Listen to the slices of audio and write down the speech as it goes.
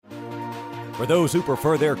For those who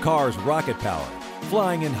prefer their car's rocket power,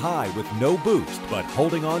 flying in high with no boost but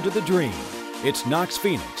holding on to the dream, it's Knox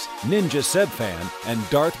Phoenix, Ninja Sebfan, and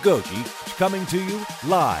Darth Goji coming to you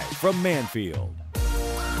live from Manfield.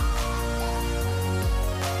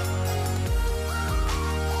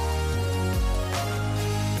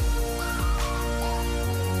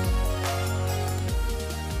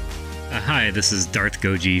 Hi, this is Darth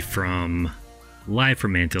Goji live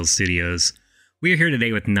from Manfield Studios. We are here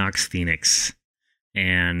today with Knox Phoenix.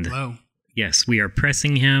 And hello. Yes, we are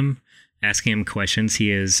pressing him, asking him questions. He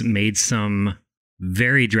has made some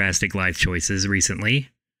very drastic life choices recently,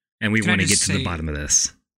 and we want to get to the bottom of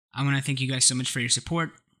this. I want to thank you guys so much for your support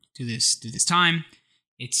through this time.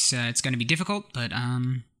 It's going to be difficult, but I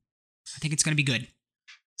think it's going to be good.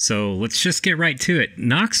 So let's just get right to it.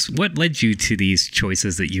 Knox, what led you to these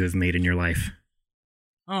choices that you have made in your life?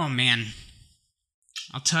 Oh, man.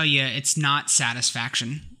 I'll tell you, it's not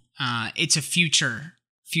satisfaction. It's a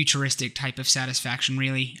futuristic type of satisfaction,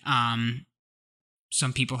 really.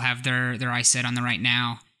 Some people have their eyes set on the right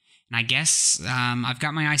now. And I guess I've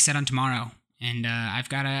got my eyes set on tomorrow. And I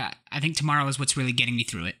think tomorrow is what's really getting me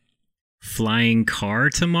through it. Flying car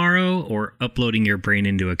tomorrow or uploading your brain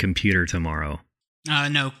into a computer tomorrow?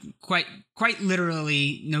 No, quite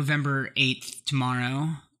literally November 8th tomorrow.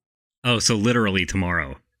 Oh, so literally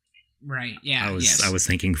tomorrow. Right, yeah. I was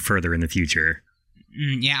thinking further in the future.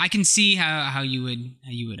 Yeah, I can see how you would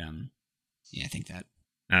think that.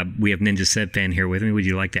 We have Ninja Sebfan here with me. Would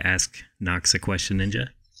you like to ask Knox a question, Ninja?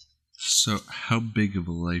 So, how big of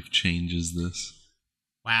a life change is this?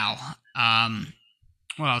 Wow.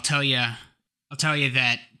 Well, I'll tell you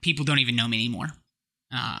that people don't even know me anymore.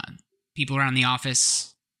 People around the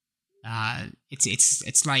office,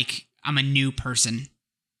 it's like I'm a new person,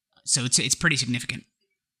 so it's pretty significant.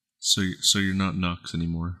 So you're not Knox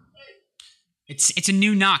anymore. It's a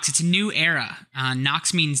new Knox. It's a new era.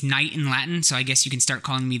 Knox means night in Latin, so I guess you can start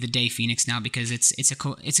calling me the Day Phoenix now because it's a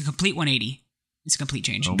complete 180. It's a complete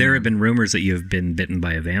change. Oh, there have been rumors that you have been bitten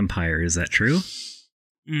by a vampire. Is that true?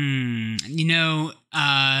 I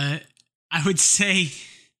would say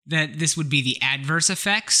that this would be the adverse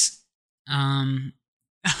effects of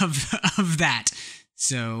that.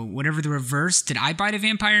 So whatever the reverse, did I bite a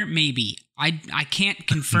vampire? Maybe. I can't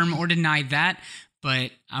confirm or deny that, but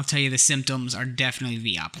I'll tell you the symptoms are definitely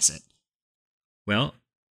the opposite. Well,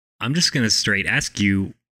 I'm just going to straight ask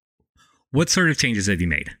you, what sort of changes have you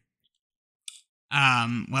made?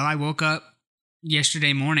 Well, I woke up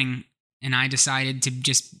yesterday morning and I decided to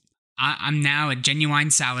I'm now a genuine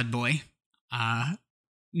salad boy.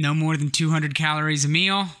 No more than 200 calories a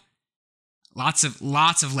meal. Lots of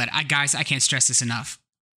lettuce. Guys, I can't stress this enough.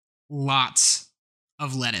 Lots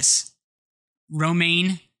of lettuce.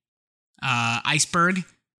 Romaine, iceberg,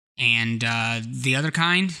 and the other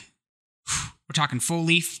kind. We're talking full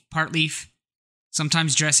leaf, part leaf,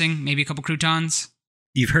 sometimes dressing, maybe a couple croutons.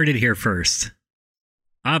 You've heard it here first.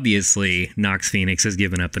 Obviously, Knox Phoenix has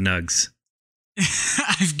given up the nugs.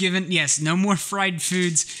 No more fried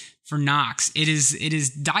foods for Knox. It is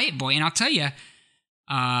Diet Boy, and I'll tell you,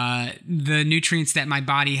 the nutrients that my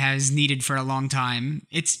body has needed for a long time.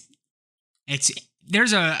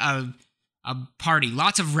 There's a party,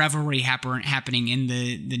 lots of revelry happening in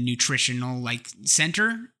the nutritional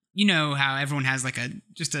center. You know how everyone has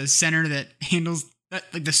just a center that handles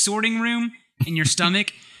like the sorting room in your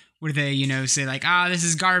stomach, where they say this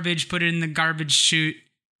is garbage, put it in the garbage chute,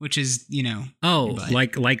 which is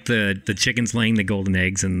like the chickens laying the golden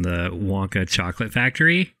eggs in the Wonka chocolate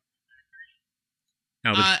factory.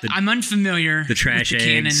 I'm unfamiliar. The trash with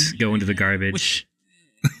the eggs canon, go into the garbage.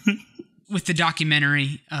 With the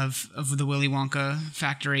documentary of the Willy Wonka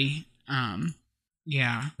factory.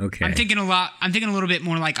 Yeah. Okay. I'm thinking a little bit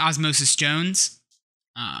more like Osmosis Jones.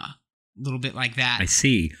 A little bit like that. I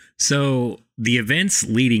see. So the events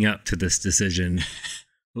leading up to this decision,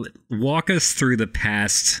 walk us through the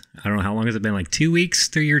past, I don't know, how long has it been? 2 weeks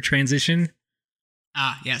through your transition?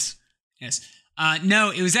 Yes.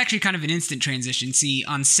 No, it was actually kind of an instant transition. See,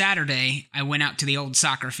 on Saturday, I went out to the old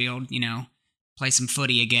soccer field, play some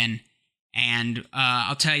footy again. And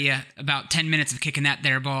I'll tell you, about 10 minutes of kicking that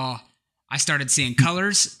there ball, I started seeing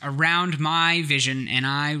colors around my vision, and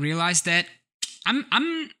I realized that I'm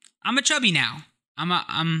a chubby now.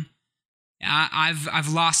 I've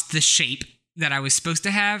lost the shape that I was supposed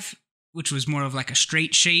to have, which was more of a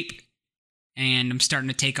straight shape, and I'm starting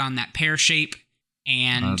to take on that pear shape.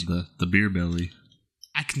 And the beer belly.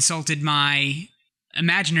 I consulted my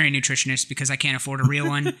imaginary nutritionist because I can't afford a real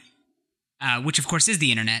one, which of course is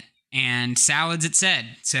the internet. And salads, it said.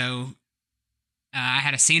 So I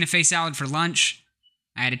had a Santa Fe salad for lunch.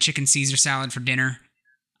 I had a chicken Caesar salad for dinner.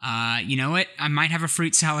 You know what? I might have a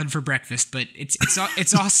fruit salad for breakfast, but it's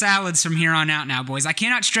all salads from here on out now, boys. I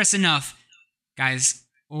cannot stress enough, guys.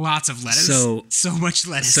 Lots of lettuce. So much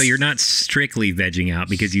lettuce. So you're not strictly vegging out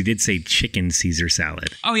because you did say chicken Caesar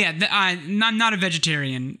salad. Oh yeah, I'm not a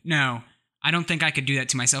vegetarian. No, I don't think I could do that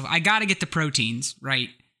to myself. I got to get the proteins right.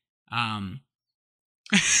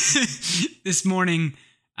 This morning,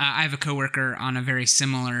 I have a coworker on a very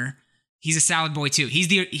similar. He's a salad boy too. He's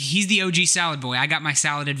the OG salad boy. I got my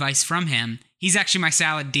salad advice from him. He's actually my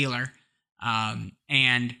salad dealer.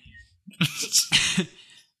 And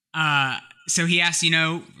so he asked,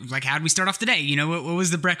 like, how'd we start off today? What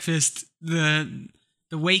was the breakfast, the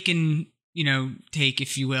wake and, take,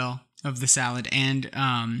 if you will, of the salad. And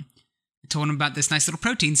I told him about this nice little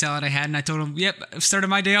protein salad I had. And I told him, yep, I started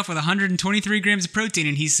my day off with 123 grams of protein.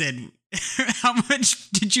 And he said, how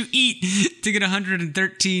much did you eat to get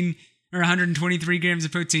 113 or 123 grams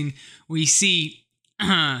of protein? We see,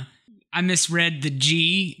 I misread the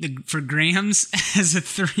G for grams as a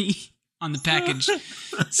 3 on the package.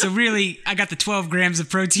 So really, I got the 12 grams of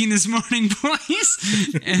protein this morning,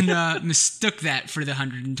 boys, and mistook that for the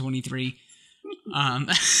 123.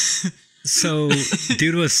 So,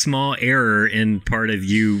 due to a small error in part of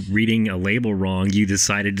you reading a label wrong, you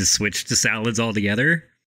decided to switch to salads altogether?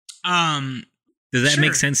 Does that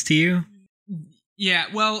make sense to you? Yeah,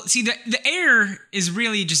 well, see, the error is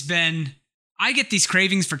really just been, I get these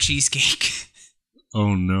cravings for cheesecake.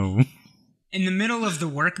 Oh, no. In the middle of the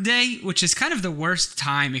workday, which is kind of the worst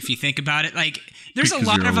time if you think about it. Like, there's Because a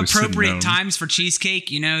lot you're of always appropriate sitting down. times for cheesecake,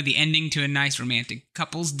 the ending to a nice romantic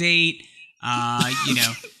couple's date,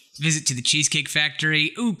 visit to the Cheesecake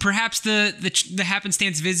Factory. Ooh, perhaps the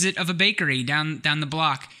happenstance visit of a bakery down the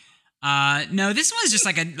block. No, this one's just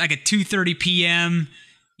like a 2:30 p.m.,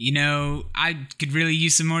 I could really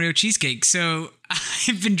use some Oreo cheesecake. So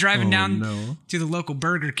I've been driving down to the local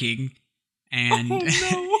Burger King and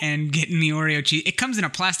and getting the Oreo cheese. It comes in a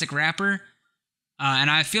plastic wrapper, and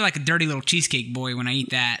I feel like a dirty little cheesecake boy when I eat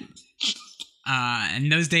that.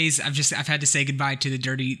 And those days, I've had to say goodbye to the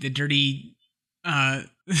dirty, the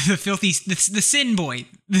filthy, the sin boy.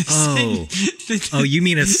 Oh, you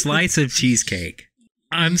mean a slice of cheesecake?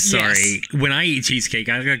 I'm sorry. Yes. When I eat cheesecake,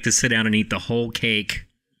 I like to sit down and eat the whole cake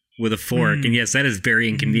with a fork. And yes, that is very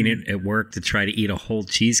inconvenient at work to try to eat a whole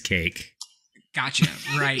cheesecake. Gotcha.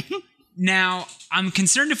 Right. Now, I'm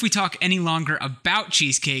concerned if we talk any longer about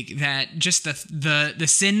cheesecake that just the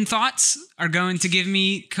sin thoughts are going to give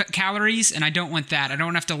me calories, and I don't want that. I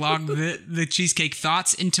don't have to log the cheesecake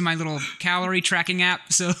thoughts into my little calorie tracking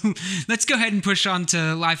app. So let's go ahead and push on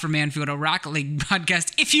to Live from Manfield, a Rocket League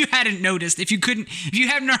podcast. If you hadn't noticed, if you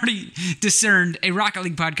haven't already discerned, a Rocket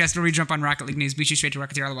League podcast where we jump on Rocket League news, beat you straight to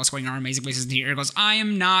Rocketeer, all while scoring our amazing places into your ear goes. I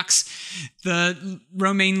am Knox, the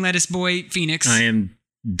romaine lettuce boy Phoenix. I am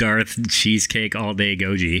Darth Cheesecake All Day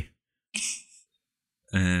Goji.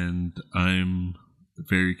 And I'm a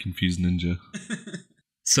very confused ninja.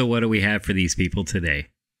 So what do we have for these people today?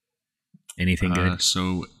 Anything good?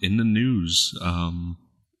 So in the news,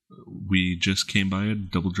 we just came by a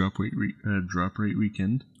double drop rate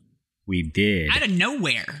weekend. We did. Out of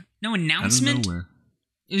nowhere. No announcement? Out of nowhere.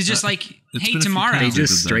 It was just like, it's hey, been a few tomorrow. They times.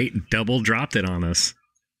 just straight double dropped it on us.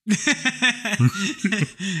 But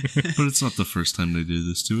it's not the first time they did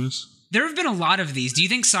this to us. There have been a lot of these. Do you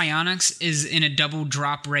think Psyonix is in a double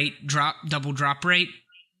drop rate? Do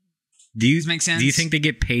you Does it make sense? Do you think they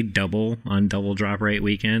get paid double on double drop rate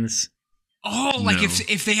weekends? Oh, like No.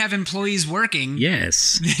 if they have employees working,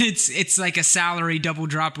 Yes. it's like a salary double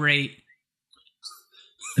drop rate.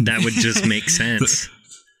 That would just make sense.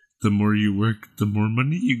 The more you work, the more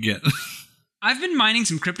money you get. I've been mining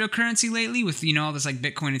some cryptocurrency lately with, all this like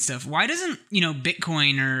Bitcoin and stuff. Why doesn't,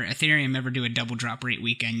 Bitcoin or Ethereum ever do a double drop rate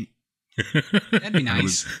weekend? That'd be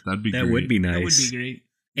nice. That'd be That great. would be nice. That would be great.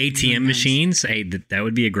 ATM Really nice. machines, hey, that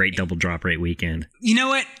would be a great double drop rate weekend. You know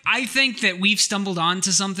what? I think that we've stumbled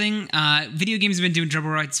onto something. Video games have been doing double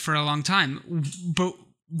rates for a long time, but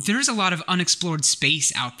there's a lot of unexplored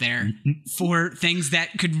space out there for things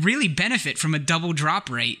that could really benefit from a double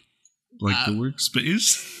drop rate. Like the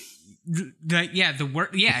workspace.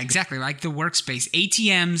 Exactly, like the workspace.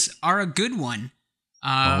 ATMs are a good one.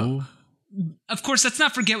 Of course, let's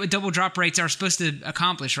not forget what double drop rates are supposed to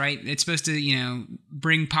accomplish, right? It's supposed to,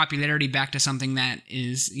 bring popularity back to something that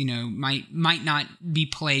is, might not be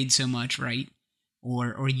played so much, right?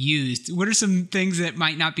 Or used. What are some things that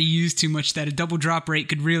might not be used too much that a double drop rate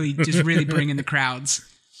could really bring in the crowds?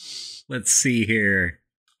 Let's see here.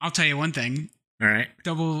 I'll tell you one thing. All right.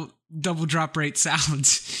 Double drop rate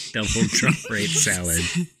salads. Double drop rate salad.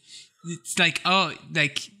 It's like,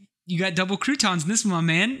 you got double croutons in this one,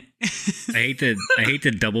 man. I hate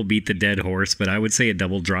to double beat the dead horse, but I would say a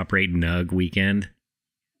double drop rate nug weekend.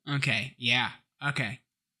 Okay, yeah. Okay.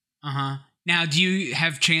 Uh-huh. Now, do you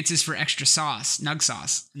have chances for extra sauce, nug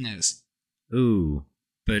sauce in those? Ooh.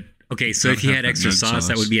 But, okay, so if you had extra sauce,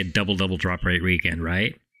 that would be a double drop rate weekend,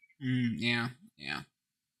 right? Yeah.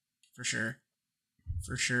 For sure.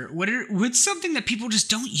 What's something that people just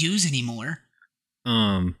don't use anymore?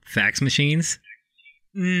 Fax machines?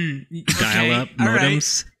 Dial-up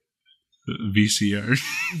modems? Right. VCR.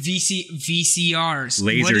 VCRs.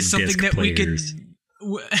 Laser what is something disc that players.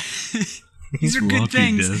 We could... These are good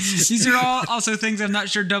things. Discs. These are all also things I'm not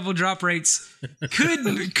sure double drop rates could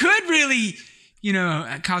really,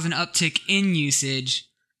 cause an uptick in usage.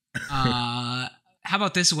 How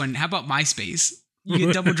about this one? How about MySpace? You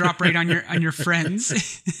get double drop rate on your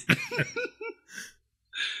friends.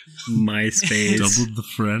 MySpace. Doubled the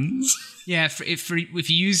friends? Yeah, if you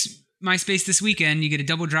use MySpace this weekend, you get a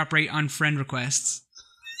double drop rate on friend requests.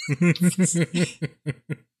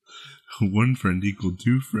 1 friend equal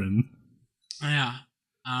 2 friend. Yeah.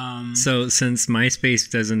 So since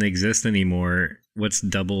MySpace doesn't exist anymore, what's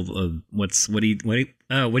double? What do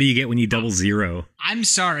you get when you double zero? I'm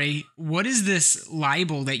sorry. What is this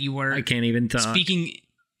libel that you were? I can't even talk. Speaking.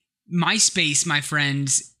 MySpace, my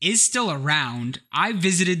friends, is still around. I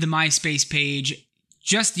visited the MySpace page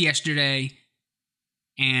just yesterday,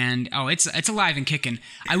 and it's alive and kicking.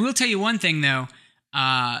 I will tell you one thing though.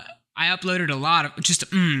 I uploaded a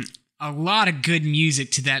lot of good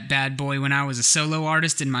music to that bad boy when I was a solo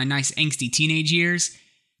artist in my nice angsty teenage years.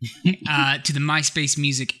 To the MySpace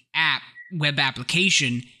music web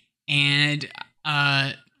application, and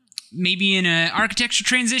maybe in an architecture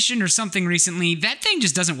transition or something recently, that thing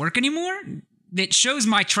just doesn't work anymore. It shows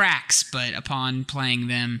my tracks, but upon playing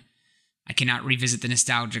them, I cannot revisit the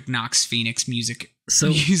nostalgic Nox Phoenix music. So,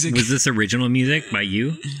 was this original music by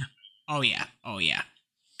you? Oh yeah.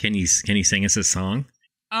 Can you sing us a song?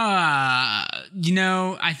 I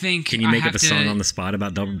think. Can you make up a song on the spot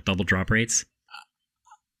about double drop rates?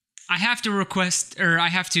 I have to respect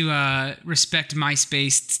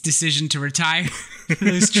MySpace's decision to retire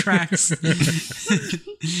those tracks.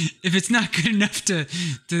 If it's not good enough to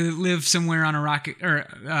live somewhere on a rocket or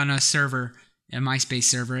on a server, a MySpace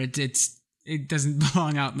server, it doesn't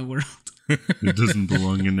belong out in the world. It doesn't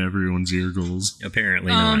belong in everyone's ear goals.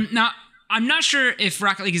 Apparently not. Now, I'm not sure if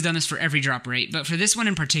Rocket League has done this for every drop rate, but for this one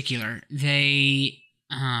in particular, they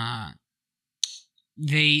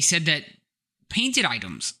said that painted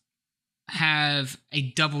items have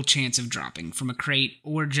a double chance of dropping from a crate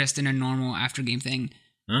or just in a normal after game thing.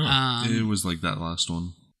 Oh, it was like that last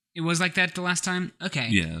one. It was like that the last time? Okay.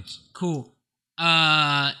 Yes. Cool.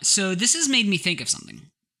 So this has made me think of something.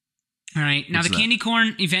 All right. Now, the candy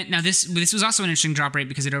corn event. Now, this was also an interesting drop rate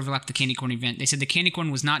because it overlapped the candy corn event. They said the candy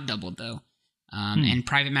corn was not doubled, though. And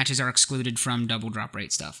private matches are excluded from double drop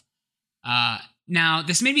rate stuff. Now,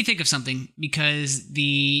 this made me think of something because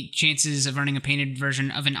the chances of earning a painted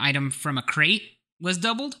version of an item from a crate was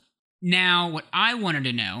doubled. Now, what I wanted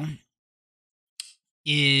to know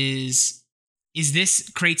is this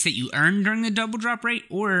crates that you earn during the double drop rate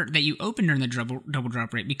or that you open during the double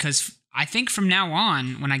drop rate? Because I think from now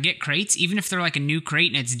on, when I get crates, even if they're like a new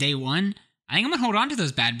crate and it's day one, I think I'm going to hold on to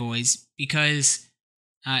those bad boys because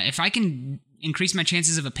if I can increase my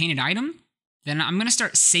chances of a painted item, then I'm going to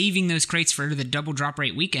start saving those crates for the double drop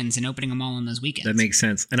rate weekends and opening them all on those weekends. That makes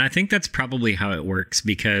sense. And I think that's probably how it works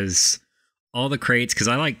because all the crates, because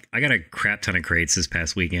I got a crap ton of crates this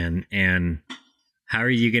past weekend. And how are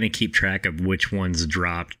you going to keep track of which ones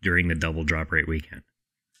dropped during the double drop rate weekend?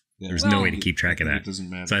 Yeah. There's no way to keep track of that. It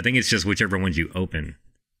doesn't matter. So I think it's just whichever ones you open.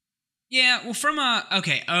 Yeah, well,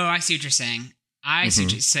 I see what you're saying. I see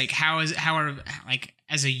what you're saying.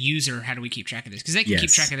 As a user, how do we keep track of this? Because they can keep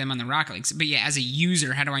track of them on the Rocket Leagues. But yeah, as a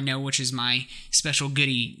user, how do I know which is my special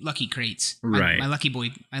goodie lucky crates? Right. My lucky boy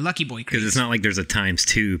crates. Because it's not like there's a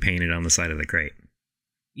 ×2 painted on the side of the crate.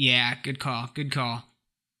 Yeah, good call.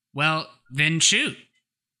 Well, then shoot.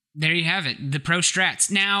 There you have it. The pro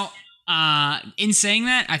strats. Now, in saying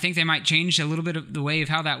that, I think they might change a little bit of the way of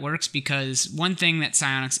how that works because one thing that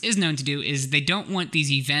Psyonix is known to do is they don't want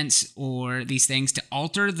these events or these things to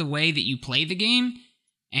alter the way that you play the game.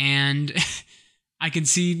 And I can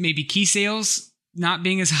see maybe key sales not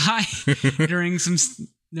being as high during some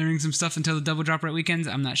stuff until the double drop rate weekends.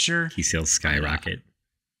 I'm not sure. Key sales skyrocket.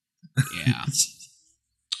 Yeah. So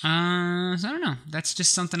I don't know. That's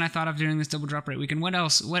just something I thought of during this double drop rate weekend. What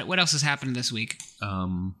else? What else has happened this week?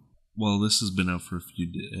 Well, this has been out for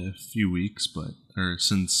a few weeks, or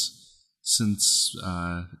since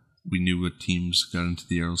we knew what teams got into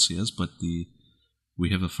the RLCS, but the we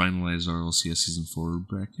have a finalized RLCS Season 4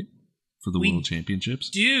 bracket for the We World Championships.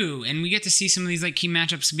 Do, and we get to see some of these like key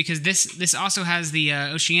matchups because this also has the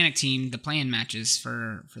Oceanic team, the play-in matches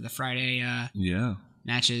for the Friday Yeah.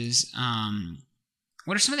 matches.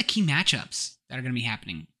 What are some of the key matchups that are going to be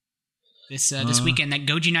happening this weekend that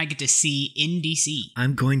Goji and I get to see in DC?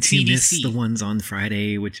 I'm going to CDC. miss the ones on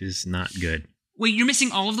Friday, which is not good. Wait, you're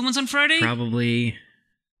missing all of the ones on Friday? Probably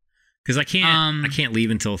because I can't leave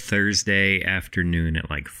until Thursday afternoon at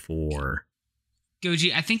like 4.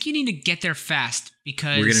 Goji, I think you need to get there fast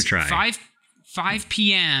because We're gonna try 5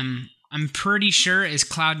 p.m. I'm pretty sure is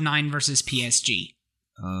Cloud9 versus PSG.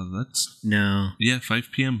 That's No 5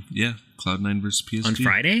 p.m. Yeah, Cloud9 versus PSG on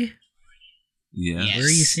Friday. Yeah. Yes. Where are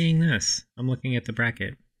you seeing this? I'm looking at the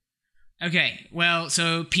bracket. Okay, well,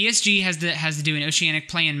 so PSG has to do an Oceanic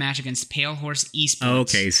play-in match against Pale Horse Esports. Oh,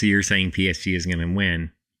 okay, so you're saying PSG is going to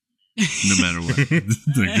win? No matter what,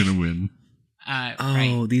 they're gonna win.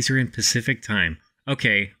 Right. These are in Pacific time.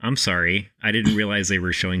 Okay, I'm sorry. I didn't realize they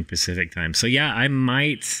were showing Pacific time. So yeah, I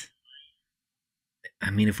might.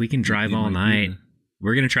 I mean, if we can drive all night,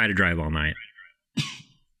 we're going to try to drive all night.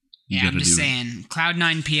 Yeah, I'm just saying,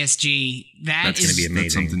 Cloud9 PSG, That's going to be amazing.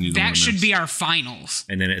 That's something you don't that wanna should miss. be our finals.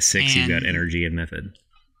 And then at 6, you've got And- Energy and Method.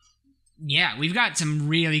 Yeah, we've got some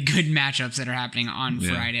really good matchups that are happening on Yeah.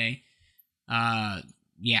 Friday.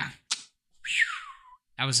 Yeah.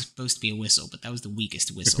 That was supposed to be a whistle, but that was the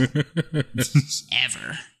weakest whistle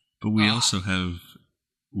ever. But we also have,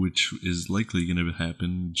 which is likely going to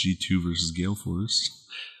happen, G2 versus Gale Force.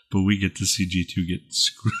 But we get to see G2 get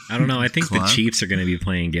screwed. I don't know. I think the Clapped. Chiefs are going to be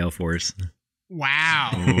playing Gale Force.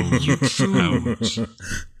 Wow. Oh, You fool. ouch.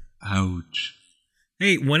 Ouch.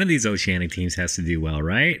 Hey, one of these Oceanic teams has to do well,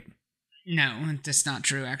 right? No, that's not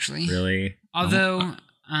true, actually. Really? Although,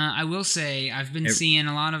 I will say, I've been seeing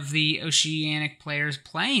a lot of the Oceanic players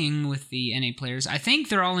playing with the NA players. I think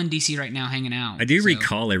they're all in DC right now hanging out. I do so-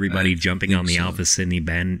 recall everybody I jumping on the think so. Alpha Sydney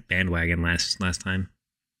bandwagon last time.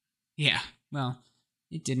 Yeah, well,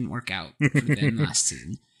 it didn't work out for them last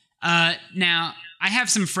season. Now, I have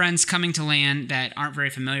some friends coming to LAN that aren't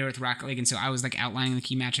very familiar with Rocket League, and so I was like outlining the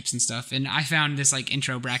key matchups and stuff, and I found this like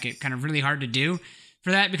intro bracket kind of really hard to do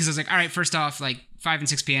for that because I was like, all right, first off, like 5 and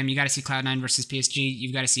 6 p.m., you got to see Cloud9 versus PSG,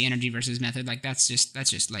 you've got to see Energy versus Method, like that's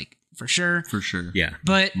just like for sure. For sure. Yeah.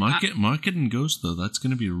 But Market and Ghost, though, that's going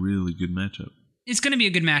to be a really good matchup. it's going to be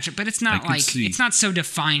a good matchup, but it's not I could like see- it's not so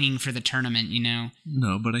defining for the tournament, you know.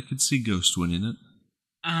 No, but I could see Ghost winning it.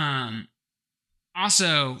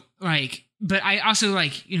 Also, like, but I also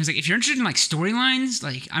like, you know, it's like if you're interested in like storylines,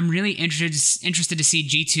 like I'm really interested to see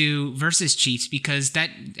G2 versus Chiefs because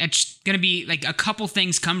that's gonna be like a couple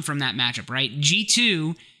things come from that matchup, right?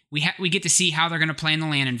 G2, we get to see how they're gonna play in the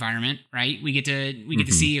LAN environment, right? We get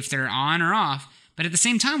to see if they're on or off. But at the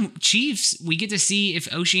same time, Chiefs, we get to see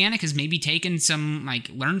if Oceanic has maybe taken some, like,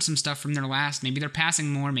 learned some stuff from their last. Maybe they're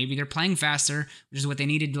passing more. Maybe they're playing faster, which is what they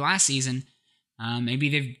needed last season.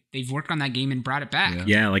 Maybe they've worked on that game and brought it back.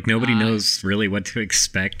 Yeah, like nobody knows really what to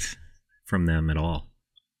expect from them at all.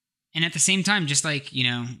 And at the same time, just like, you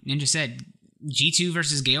know, Ninja said, G2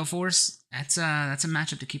 versus Gale Force, that's a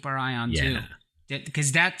matchup to keep our eye on too.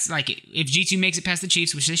 Because that's like, if G2 makes it past the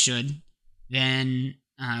Chiefs, which they should, then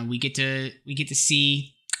we get to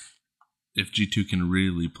see If G2 can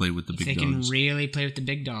really play with the if big they dogs. can really play with the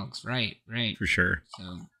big dogs. Right. For sure. So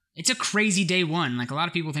it's a crazy day one. Like a lot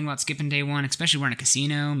of people think about skipping day one, especially we're in a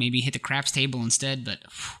casino, maybe hit the craps table instead. But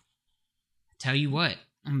tell you what,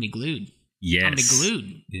 I'm gonna be glued. Yes. I'm gonna be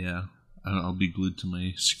glued. Yeah. I'll be glued to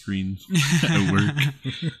my screen at work.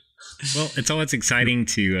 Well, it's always exciting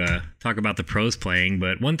to talk about the pros playing,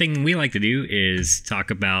 but one thing we like to do is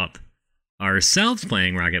talk about ourselves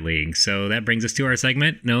playing Rocket League. So that brings us to our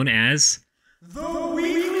segment known as The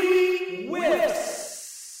Weekly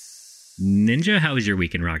Whiffs. Ninja. How was your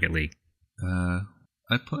week in Rocket League?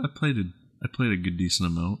 I played a good decent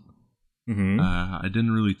amount. Mm-hmm. I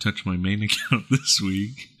didn't really touch my main account this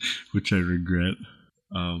week, which I regret.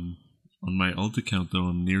 On my alt account though,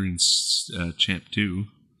 I'm nearing Champ 2,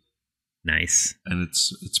 Nice. and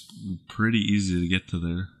it's pretty easy to get to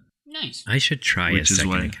there, Nice. I should try Which a is second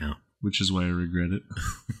why- account. which is why I regret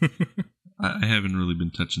it. I haven't really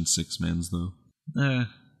been touching 6-mans though.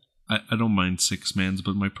 I don't mind 6-mans,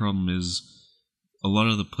 but my problem is a lot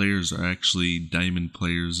of the players are actually diamond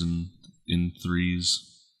players in 3s,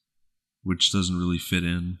 which doesn't really fit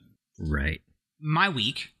in. Right. My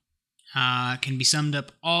week can be summed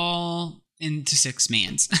up all into 6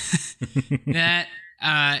 mans. That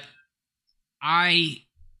I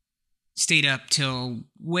stayed up till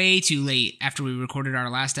way too late after we recorded our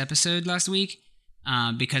last episode last week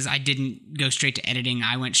because I didn't go straight to editing.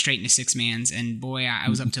 I went straight into six mans, and boy, I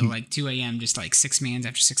was up till like 2 a.m. just like six mans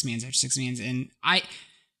after six mans after six mans. And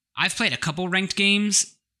I've played a couple ranked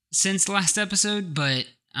games since the last episode, but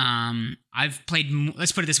I've played.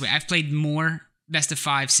 Let's put it this way: I've played more best of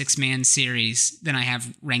 5 6-man series than I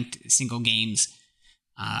have ranked single games.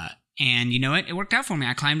 And you know what? It worked out for me.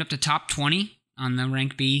 I climbed up to top 20 on the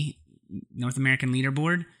Rank B North American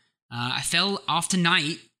leaderboard. I fell off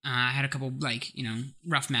tonight. I had a couple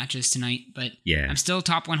rough matches tonight, but Yeah. I'm still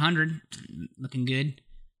top 100, looking good.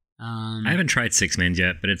 I haven't tried 6-man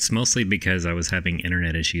yet, but it's mostly because I was having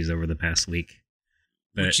internet issues over the past week.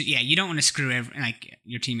 But you don't want to screw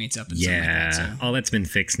your teammates up. And stuff like that, so. all that's been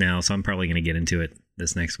fixed now, so I'm probably going to get into it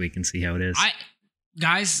this next week and see how it is.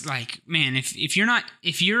 Guys,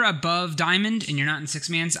 if you're above diamond and you're not in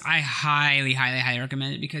 6-mans, I highly, highly, highly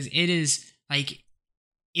recommend it, because it is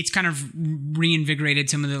it's kind of reinvigorated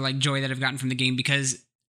some of the joy that I've gotten from the game, because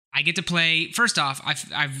I get to play. First off,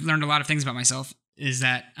 I've learned a lot of things about myself. Is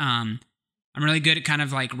that I'm really good at kind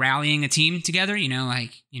of rallying a team together.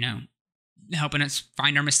 Helping us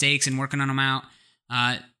find our mistakes and working on them out.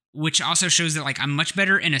 Which also shows that I'm much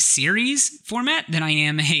better in a series format than I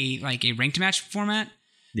am a ranked match format.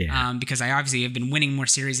 Yeah. Because I obviously have been winning more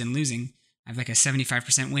series than losing. I have a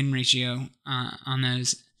 75% win ratio on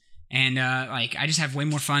those. And I just have way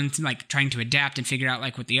more fun trying to adapt and figure out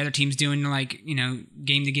what the other team's doing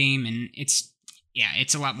game to game, and it's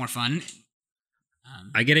a lot more fun.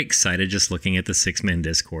 I get excited just looking at the 6-man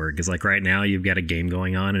Discord, because right now you've got a game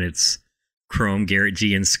going on and it's Chrome, Garrett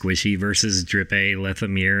G, and Squishy versus Drippe,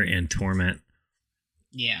 Lethamir, and Torment.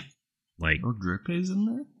 Yeah. Drippe's in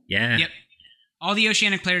there? Yeah. Yep. All the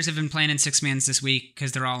Oceanic players have been playing in 6-mans this week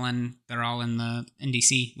because they're all in the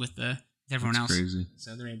NDC with everyone else. Crazy.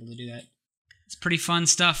 So they're able to do that. It's pretty fun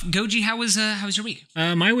stuff. Goji, how was your week?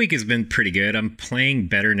 My week has been pretty good. I'm playing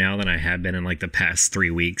better now than I have been in the past 3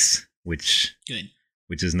 weeks, which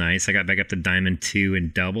is nice. I got back up to Diamond 2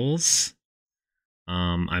 in doubles.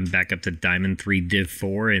 I'm back up to Diamond 3 Div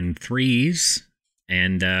 4 in threes.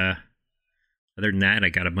 And other than that, I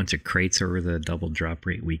got a bunch of crates over the double drop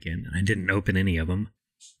rate weekend, and I didn't open any of them.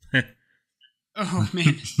 Oh,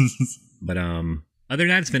 man. But other than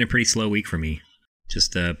that, it's been a pretty slow week for me.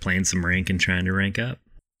 Just playing some rank and trying to rank up.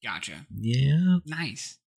 Gotcha. Yeah.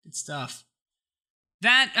 Nice. Good stuff.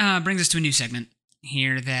 That brings us to a new segment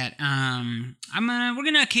here that we're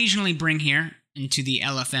gonna occasionally bring here into the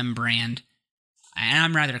LFM brand, and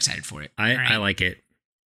I'm rather excited for it. I like it.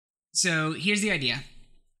 So here's the idea: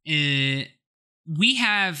 we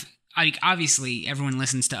have obviously everyone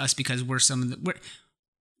listens to us because we're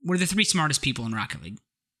the 3 smartest people in Rocket League.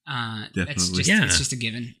 Definitely, it's just a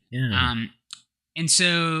given. Yeah. And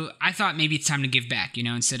so I thought maybe it's time to give back.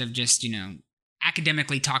 Instead of just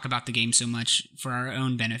academically talk about the game so much for our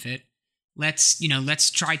own benefit.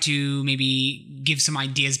 Let's try to maybe give some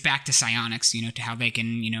ideas back to Psyonix, to how they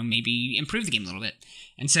can, maybe improve the game a little bit.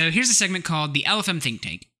 And so here's a segment called the LFM Think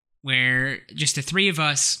Tank, where just the 3 of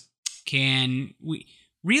us can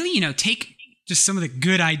really, take just some of the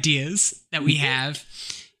good ideas that we have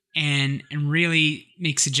and really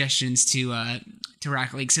make suggestions to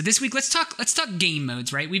Rocket League. So this week, let's talk game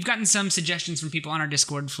modes, right? We've gotten some suggestions from people on our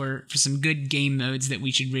Discord for some good game modes that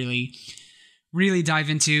we should really dive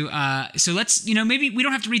into. So let's, maybe we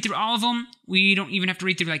don't have to read through all of them. We don't even have to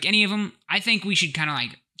read through any of them. I think we should kind of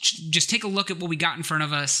just take a look at what we got in front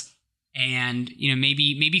of us, and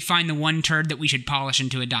maybe find the one turd that we should polish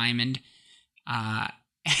into a diamond,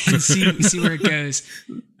 and see where it goes.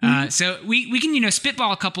 So we can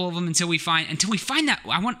spitball a couple of them until we find that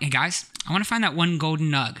I want to find that one golden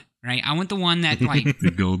nug, right? I want the one that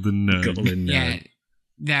the golden nug. Golden nug. Yeah.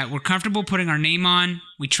 That we're comfortable putting our name on.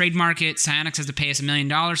 We trademark it. Psyonix has to pay us $1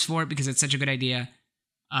 million for it because it's such a good idea.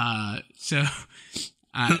 Yeah.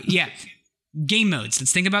 Game modes.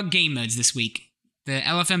 Let's think about game modes this week. The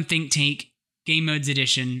LFM Think Tank Game Modes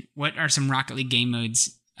Edition. What are some Rocket League game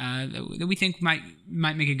modes that we think might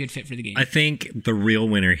make a good fit for the game? I think the real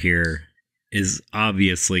winner here is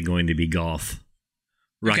obviously going to be golf.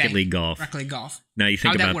 Rocket League Golf. Rocket League Golf. Now you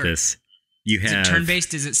think about this. Is it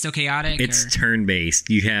turn-based? Is it still chaotic? It's turn-based.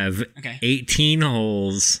 You have 18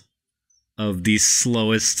 holes of the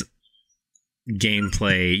slowest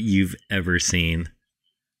gameplay you've ever seen.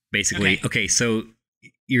 Basically, so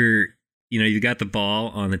you've got the ball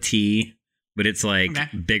on the tee, but it's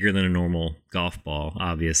bigger than a normal golf ball,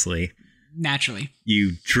 obviously. Naturally.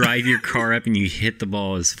 You drive your car up and you hit the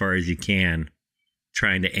ball as far as you can,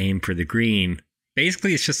 trying to aim for the green.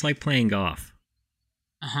 Basically, it's just like playing golf.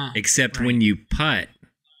 Except when you putt,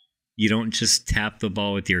 you don't just tap the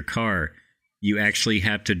ball with your car. you actually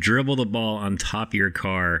have to dribble the ball on top of your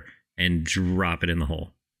car and drop it in the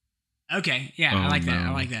hole. Okay, yeah, Oh, I like that. no.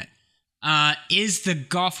 I like that. Is the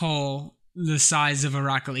golf hole the size of a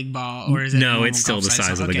Rocket League ball, or is it? No, it's still the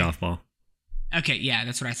size of the Okay. golf ball. Okay, yeah,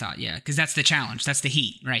 that's what I thought. Yeah, because that's the challenge. That's the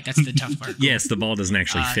heat, right? That's the tough part. Yes, the ball doesn't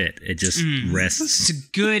actually fit. It just rests.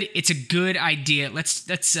 It's a good idea. Let's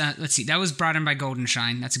see. That was brought in by Golden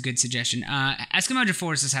Shine. That's a good suggestion. Eskimo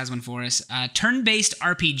DeForest has one for us. Turn-based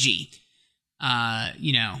RPG.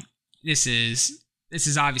 This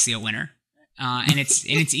is obviously a winner. And it's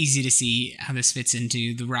easy to see how this fits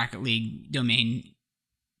into the Rocket League domain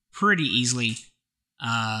pretty easily.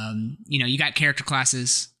 You got character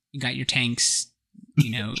classes, you got your tanks,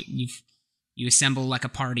 you assemble like a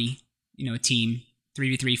party, a team,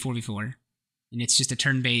 3v3, 4v4, and it's just a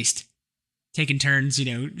turn-based, taking turns,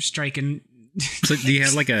 striking. So do you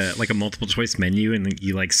have like a multiple choice menu, and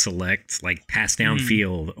you like select like pass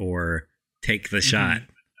downfield or take the shot?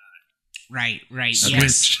 Right. Okay.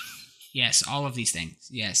 Yes. Yes, all of these things.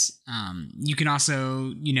 Yes. You can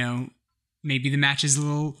also, maybe the match is a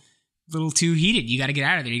little too heated. You got to get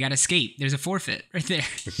out of there. You got to escape. There's a forfeit right there.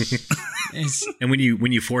 And when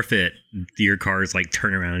you forfeit, do your cars like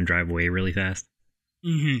turn around and drive away really fast?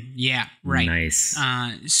 Mm-hmm. Yeah, right. Nice.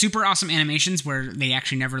 Super awesome animations where they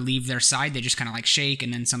actually never leave their side. They just kind of like shake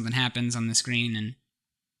and then something happens on the screen. And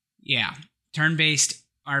yeah, turn-based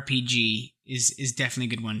RPG is definitely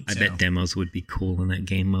a good one. I bet demos would be cool in that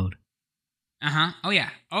game mode. Uh-huh. Oh,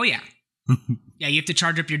 yeah. Yeah, you have to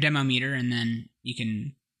charge up your demo meter and then you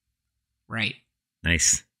can... Right.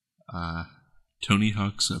 Nice. Tony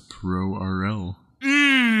Hawk's Pro RL.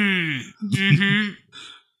 Mm-hmm.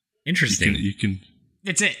 Interesting. You can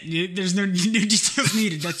That's it. There's no details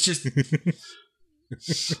needed. That's just...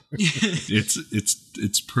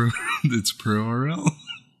 it's Pro RL.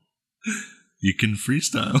 You can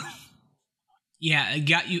freestyle. Yeah,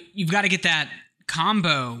 you've got to get that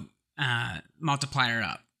combo multiplier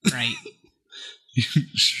up, right? You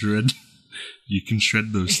can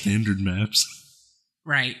shred those standard maps.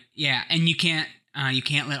 Right. Yeah, and you can't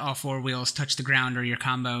let all four wheels touch the ground or your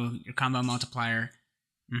combo multiplier.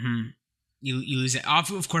 Mm-hmm. You lose it.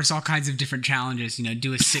 Of course, all kinds of different challenges.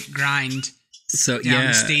 Do a sit grind. So down yeah,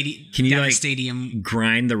 the stadium. Can you down like the stadium?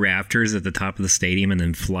 grind the rafters at the top of the stadium and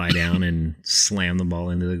then fly down and slam the ball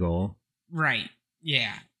into the goal? Right.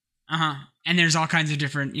 Yeah. And there's all kinds of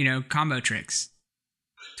different combo tricks.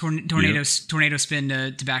 Tornado spin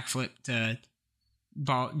to backflip to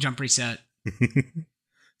ball jump reset.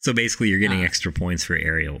 So basically, you're getting extra points for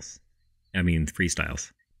aerials. I mean,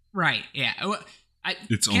 freestyles. Right. Yeah.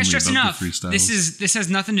 It's can't only stress about enough. the freestyles. This has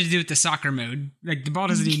nothing to do with the soccer mode. Like the ball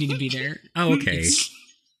doesn't even need to be there. Oh, okay.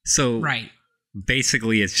 So Right.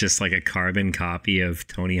 basically, it's just like a carbon copy of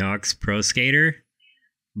Tony Hawk's Pro Skater,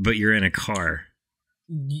 but you're in a car.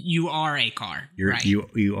 You are a car. Right.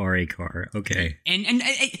 You are a car. Okay. And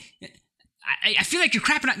I feel like you're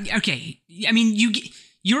crapping on. Okay. I mean,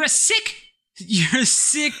 you're a sick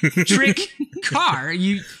trick car.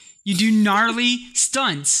 You do gnarly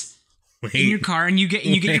stunts. In your car, and you get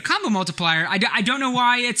your combo multiplier. I don't know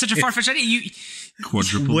why it's such a far-fetched idea.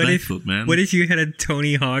 Quadruple backflip, man. What if you had a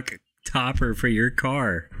Tony Hawk topper for your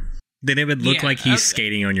car? Then it would look like he's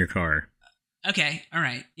skating on your car. Okay, all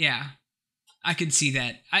right, yeah, I could see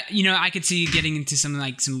that. I could see getting into some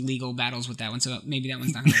legal battles with that one. So maybe that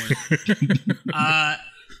one's not gonna work.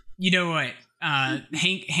 You know what?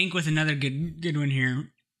 Hank with another good one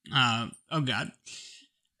here. Oh God.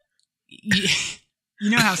 You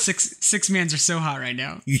know how six mans are so hot right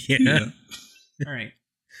now. Yeah. All right.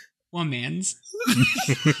 One man's.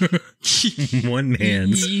 One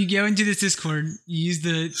man's. You go into this Discord. You use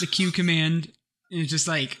the Q command, and it's just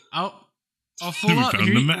like, I'll full up. Found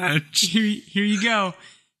the match. Here you go.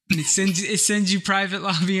 And it sends you private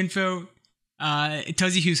lobby info. It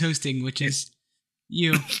tells you who's hosting, which is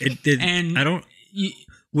you.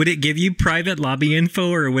 Would it give you private lobby info,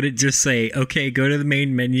 or would it just say, okay, go to the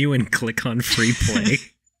main menu and click on free play?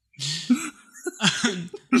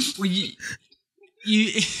 Well,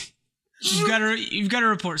 you've got to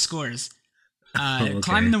report scores. Okay.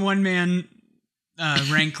 Climbing the one man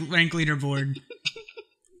rank leaderboard,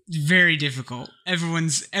 very difficult.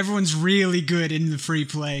 Everyone's really good in the free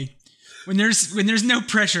play. When there's no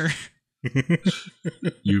pressure.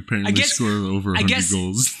 You apparently score over 100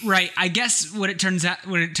 goals. Right. I guess what it turns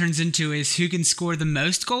into is who can score the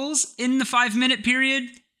most goals in the 5-minute period,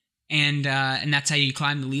 and that's how you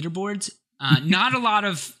climb the leaderboards. Not a lot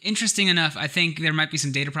of interesting enough. I think there might be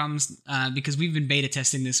some data problems because we've been beta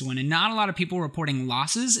testing this one, and not a lot of people reporting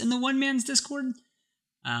losses in the one man's Discord.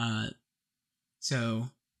 So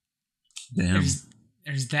damn,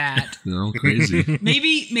 There's that. They're all crazy.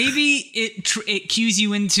 Maybe it cues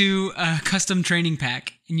you into a custom training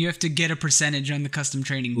pack, and you have to get a percentage on the custom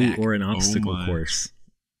training pack. Ooh, or an obstacle my. course.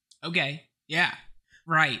 Okay. Yeah.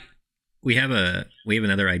 Right. We have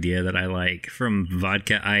another idea that I like from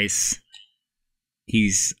Vodka Ice.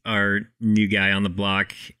 He's our new guy on the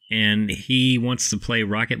block, and he wants to play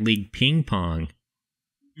Rocket League ping pong.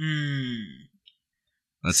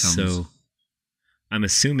 That sounds. So I'm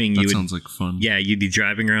assuming that you would. sounds like fun. Yeah, you'd be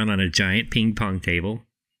driving around on a giant ping pong table.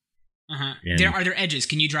 Uh-huh. And- Are there edges?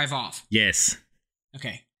 Can you drive off? Yes,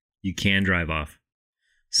 Okay. you can drive off.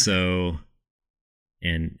 So,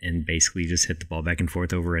 and basically just hit the ball back and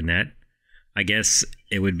forth over a net. I guess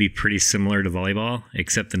it would be pretty similar to volleyball,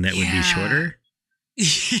 except the net would be Yeah. shorter.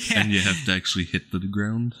 Yeah. And you have to actually hit the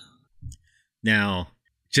ground. Now,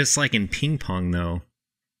 just like in ping pong, though,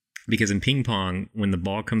 because in ping pong, when the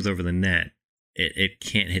ball comes over the net, it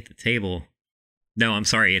can't hit the table. No, I'm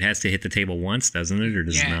sorry, it has to hit the table once, doesn't it, or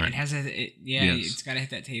does it Yeah, not? it has Yes. it's got to hit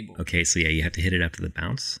that table. Okay, so yeah, you have to hit it after the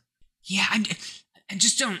bounce. Yeah, I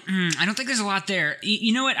just don't. I don't think there's a lot there.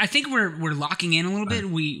 You know what? I think we're locking in a little bit.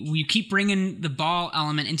 We keep bringing the ball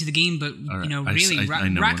element into the game, but All right, really, I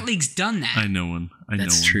know Rocket one. League's done that. I know one.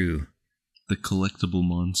 That's true. The collectible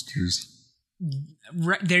monsters.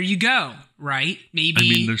 There you go. Right? Maybe. I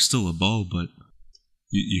mean, they're still a ball, but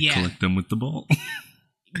you Yeah. collect them with the ball.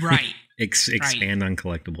 Right. Expand on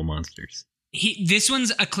collectible monsters. This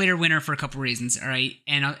one's a clear winner for a couple reasons. All right,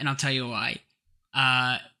 and I'll tell you why.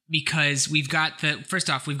 Because we've got the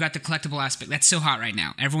collectible aspect that's so hot right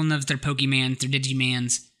now. Everyone loves their Pokemans, their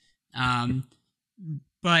Digimans,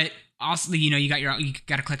 but also you got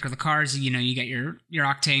to collect all the cards. You got your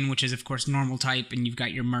Octane, which is of course normal type, and you've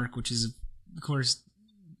got your Merc, which is of course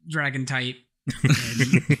Dragon type.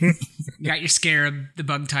 You got your Scarab, the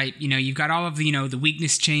Bug type. You've got all of the the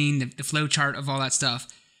weakness chain, the flow chart of all that stuff.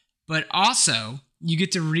 But also, you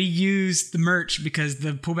get to reuse the merch because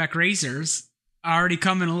the pullback racers already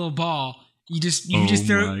come in a little ball. You just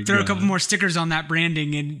throw a couple more stickers on that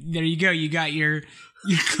branding, and there you go. You got your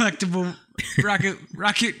collectible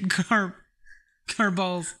rocket car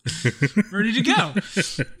balls ready to go.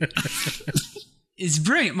 It's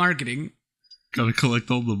brilliant marketing. Gotta collect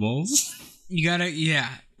all the balls. You've got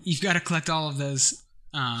to collect all of those,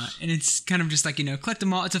 and it's kind of just like collect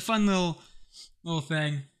them all. It's a fun little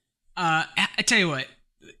thing. I tell you what,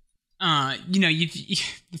 that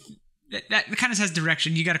kind of has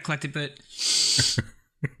direction. You got to collect it, but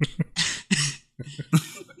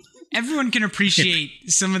everyone can appreciate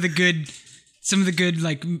some of the good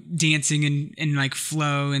like dancing and like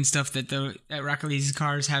flow and stuff that Rocket League's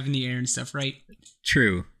cars have in the air and stuff, right?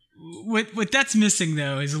 True. What that's missing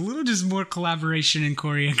though is a little just more collaboration and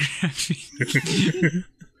choreography.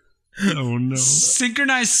 Oh no!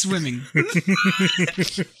 Synchronized swimming.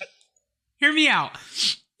 Hear me out.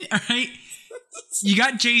 All right. You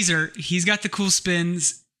got Jazer. He's got the cool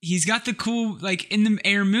spins. He's got the cool like in the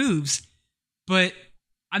air moves. But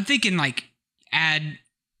I'm thinking like add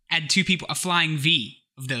two people, a flying V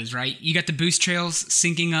of those. Right. You got the boost trails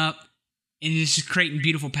syncing up, and it's just creating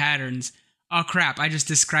beautiful patterns. Oh crap! I just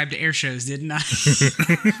described air shows, didn't I?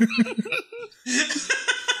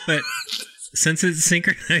 But since it's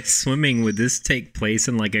synchronized swimming, would this take place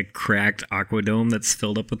in like a cracked aquadome that's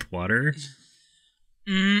filled up with water?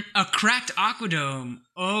 A cracked aquadome.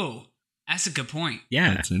 Oh, that's a good point.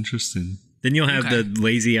 Yeah. That's interesting. Then you'll have Okay. the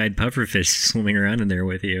lazy-eyed pufferfish swimming around in there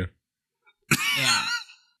with you. Yeah.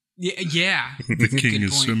 Yeah. The king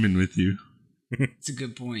is swimming with you. It's a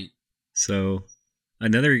good point. So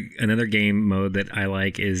another game mode that I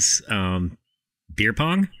like is beer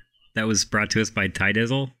pong. That was brought to us by Ty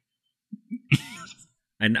Dizzle.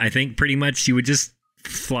 And I think pretty much you would just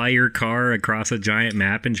fly your car across a giant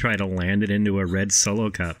map and try to land it into a red solo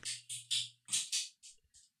cup.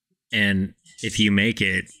 And if you make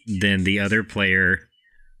it, then the other player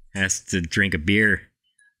has to drink a beer.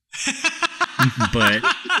 But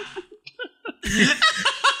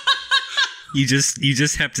you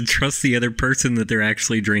just have to trust the other person that they're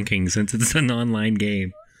actually drinking, since it's an online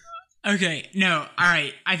game. Okay, no, all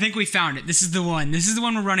right. I think we found it. This is the one. This is the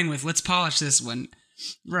one we're running with. Let's polish this one.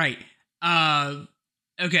 Right.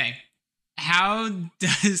 Okay. How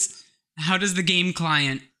does the game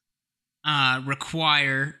client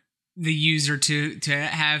require the user to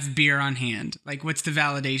have beer on hand? Like, what's the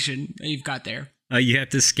validation that you've got there? You have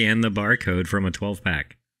to scan the barcode from a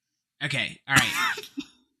 12-pack. Okay. All right.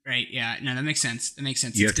 Right. Yeah. No, that makes sense.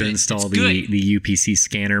 You have to install the UPC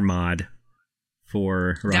scanner mod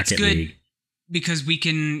for Rocket League. Because we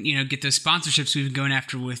can, get those sponsorships we've been going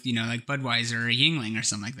after with, like Budweiser or Yingling or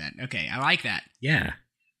something like that. Okay, I like that. Yeah.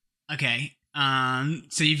 Okay.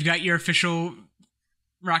 So you've got your official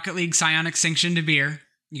Rocket League Psionics sanctioned beer.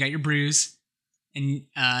 You got your brews, and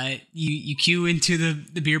you queue into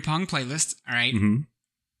the beer pong playlist. All right.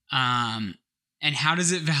 Mm-hmm. And how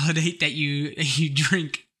does it validate that you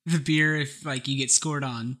drink the beer if like you get scored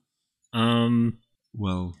on?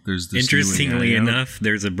 Well, there's this. Interestingly enough,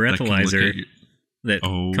 there's a breathalyzer that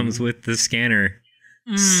comes with the scanner.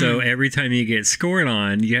 So every time you get scored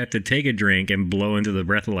on, you have to take a drink and blow into the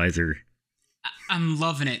breathalyzer. I'm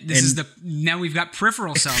loving it. Now we've got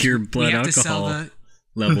peripheral cells. If your blood alcohol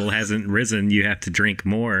level hasn't risen, you have to drink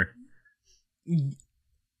more.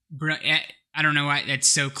 I don't know why that's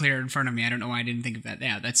so clear in front of me. I don't know why I didn't think of that.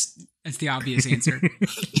 Yeah, that's the obvious answer.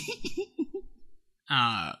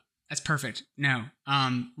 That's perfect. No,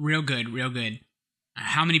 real good.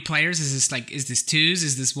 How many players is this? Like, is this twos?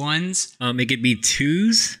 Is this ones? It could be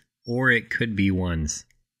twos or it could be ones.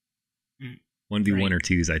 1v1 or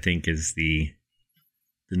twos, I think, is the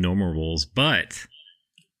normal rules. But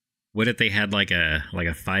what if they had like a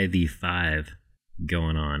 5v5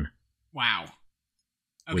 going on? Wow.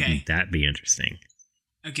 Okay. Wouldn't that be interesting?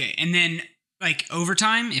 Okay, and then like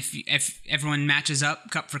overtime, if everyone matches up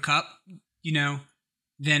cup for cup,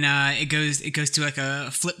 then it goes to like a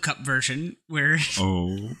flip cup version where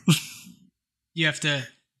you have to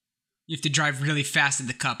drive really fast at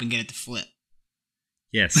the cup and get it to flip.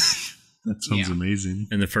 Yes. That sounds amazing.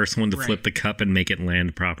 And the first one to flip the cup and make it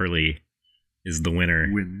land properly is the winner.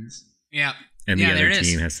 Wins. Yeah. And the other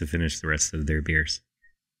team has to finish the rest of their beers.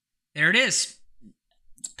 There it is.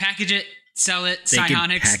 Package it, sell it, they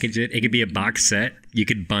Psionics. Could package it. It could be a box set. You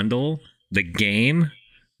could bundle the game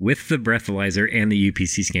with the breathalyzer and the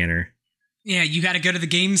UPC scanner. Yeah, you got to go to the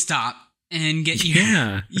GameStop and get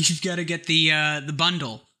you've got to get the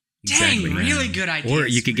bundle. Exactly. Dang, really good idea. Or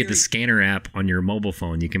you could get the scanner app on your mobile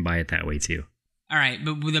phone. You can buy it that way too. All right,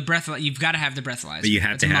 but with the breathalyzer, you've got to have the breathalyzer. But you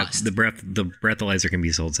have to have the breathalyzer can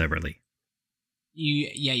be sold separately.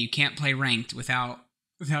 You can't play ranked without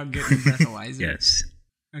getting the breathalyzer. Yes.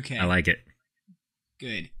 Okay. I like it.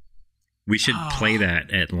 Good. We should play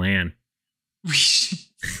that at LAN. We should.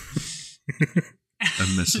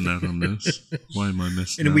 I'm missing out on this. Why am I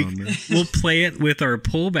missing out on this? We'll play it with our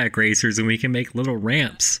pullback racers and we can make little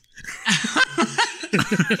ramps.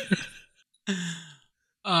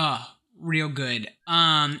 Real good.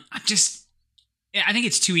 I think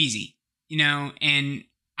it's too easy, and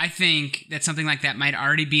I think that something like that might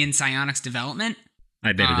already be in Psionics development.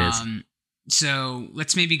 I bet it is. So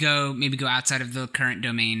let's maybe go outside of the current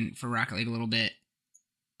domain for Rocket League a little bit.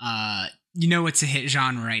 What's a hit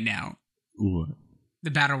genre right now? What? The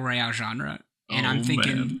Battle Royale genre. And I'm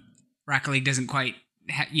thinking Rocket League doesn't quite,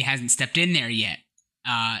 hasn't stepped in there yet.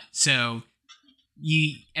 So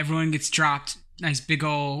everyone gets dropped, nice big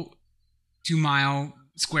old 2-mile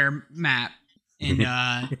square map. And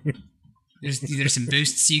there's some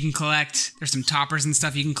boosts you can collect. There's some toppers and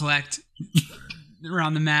stuff you can collect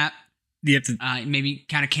around the map. You have to maybe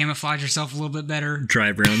kind of camouflage yourself a little bit better.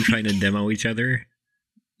 Drive around trying to demo each other.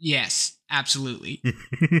 Yes, absolutely.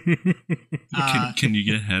 Can you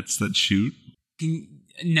get hats that shoot?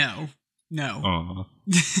 No. Aw.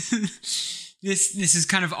 This is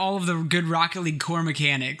kind of all of the good Rocket League core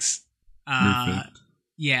mechanics. Perfect.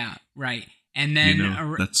 Yeah, right. And then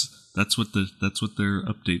that's what their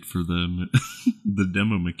update for the the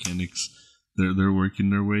demo mechanics. They're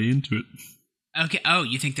working their way into it. Okay. Oh,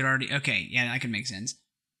 you think they're already okay? Yeah, that could make sense.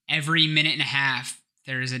 Every minute and a half,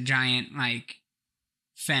 there's a giant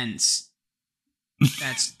fence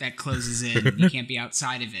that closes in. You can't be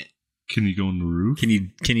outside of it. Can you go on the roof? Can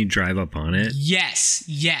you drive up on it? Yes.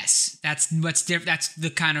 That's what's different. That's the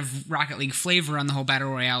kind of Rocket League flavor on the whole Battle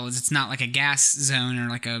Royale. Is it's not like a gas zone or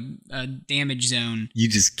like a damage zone. You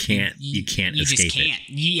just can't. You can't escape it.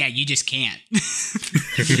 Yeah, you just can't.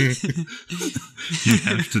 You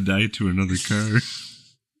have to die to another car.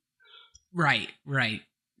 Right.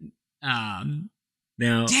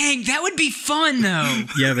 Now, dang, that would be fun though.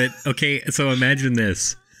 Yeah, but okay. So imagine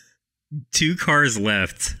this: 2 cars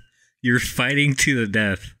left. You're fighting to the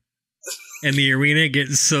death, and the arena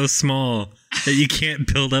gets so small that you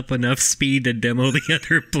can't build up enough speed to demo the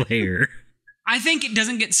other player. I think it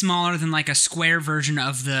doesn't get smaller than like a square version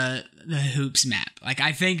of the hoops map. Like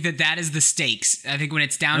I think that is the stakes. I think when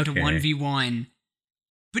it's down to 1v1.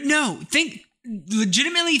 But no,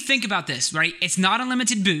 legitimately think about this, right? It's not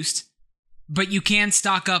unlimited boost, but you can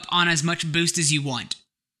stock up on as much boost as you want,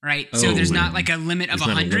 right? So there's not like a limit of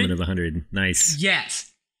 100. There's not a limit of 100. Nice. Yes.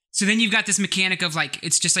 So then you've got this mechanic of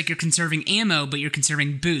it's just like you're conserving ammo, but you're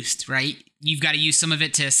conserving boost, right? You've got to use some of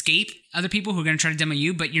it to escape other people who are going to try to demo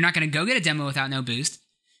you, but you're not going to go get a demo without no boost.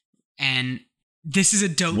 And This is a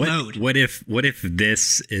dope mode. What if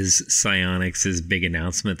this is Psyonix's big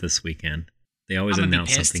announcement this weekend? They always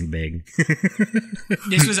announce something big.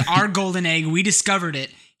 This was our golden egg. We discovered it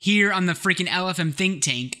here on the freaking LFM think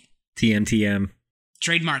tank. TMTM.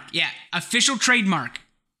 Trademark. Yeah. Official trademark.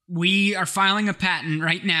 We are filing a patent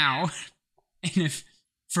right now. And if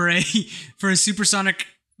for a supersonic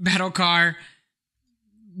battle car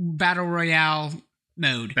battle royale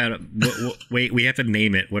mode. Wait, we have to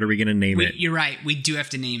name it. What are we going to name it? You're right. We do have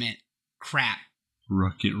to name it. Crap.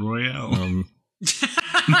 Rocket Royale.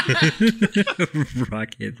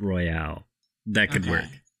 Rocket Royale. That could work.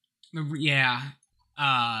 Yeah.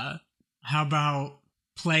 How about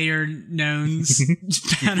Player Knowns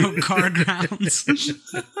Battle Car Grounds?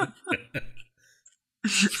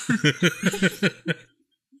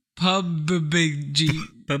 PUBG.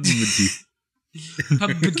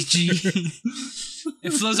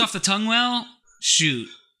 It flows off the tongue well. Shoot.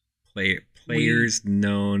 Players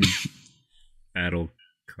known battle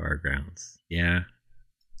car grounds. Yeah,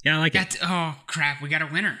 I like it. Oh crap! We got a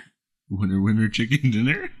winner. Winner, chicken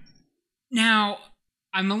dinner. Now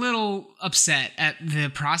I'm a little upset at the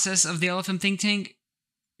process of the LFM think tank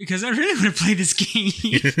because I really want to play this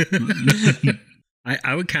game.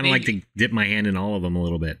 I would kind of like to dip my hand in all of them a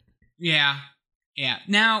little bit. Yeah.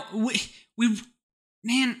 Now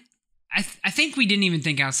I think we didn't even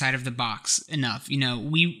think outside of the box enough. You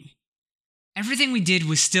know, everything we did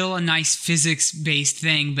was still a nice physics-based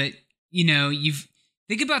thing, but you know,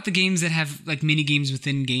 think about the games that have like mini games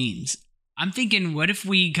within games. I'm thinking, what if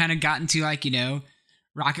we kind of got into like, you know,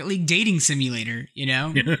 Rocket League dating simulator, you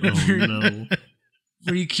know? Oh no.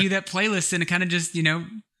 Where you cue that playlist and it kind of just, you know,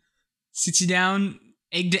 sits you down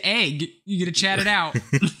egg to egg. You get to chat it out.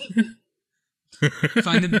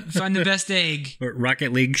 Find the best egg.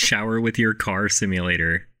 Rocket League shower with your car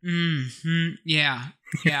simulator. Yeah.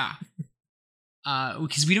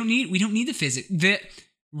 Because we don't need the physics. The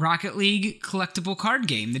Rocket League collectible card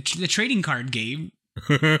game, the trading card game.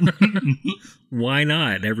 Why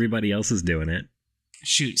not? Everybody else is doing it.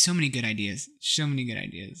 Shoot, so many good ideas.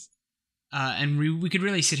 And we could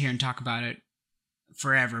really sit here and talk about it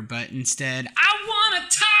forever, but instead, I want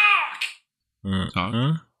to talk!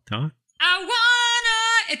 Talk? I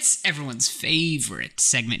wanna! It's everyone's favorite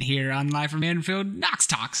segment here on Live from Anfield, Knox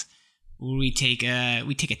Talks, where we take a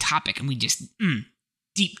topic and we just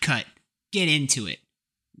deep cut, get into it.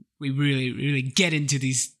 We really, really get into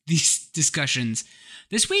these discussions.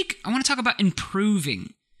 This week, I want to talk about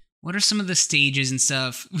improving. What are some of the stages and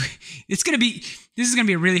stuff? This is gonna be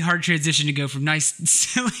a really hard transition to go from nice,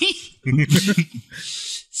 silly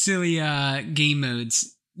game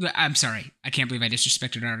modes. I'm sorry. I can't believe I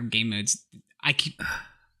disrespected our game modes. I keep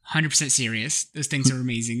 100% serious. Those things are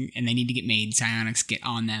amazing, and they need to get made. Psyonix, get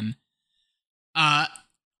on them.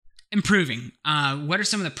 Improving. What are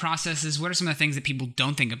some of the processes? What are some of the things that people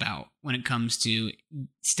don't think about when it comes to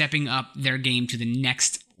stepping up their game to the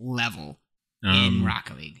next level in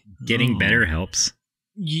Rocket League? Getting better helps.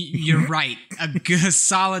 You're right. A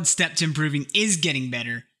solid step to improving is getting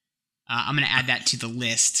better. I'm going to add that to the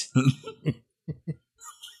list.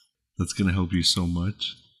 That's going to help you so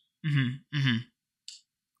much. Mm-hmm.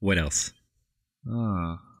 What else?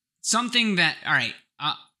 Something that, all right,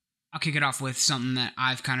 I'll kick it off with something that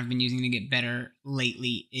I've kind of been using to get better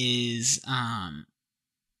lately is,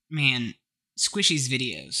 Squishy's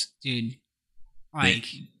videos, dude. Like,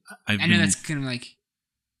 I know that's kind of like...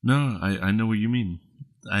 No, I know what you mean.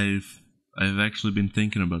 I've actually been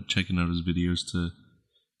thinking about checking out his videos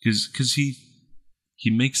because he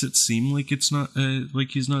makes it seem like it's not like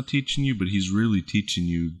he's not teaching you, but he's really teaching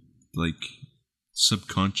you, like,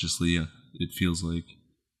 subconsciously. It feels like.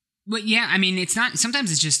 But yeah, I mean, it's not.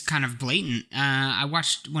 Sometimes it's just kind of blatant. I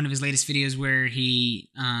watched one of his latest videos where he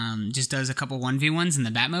just does a couple 1v1s in the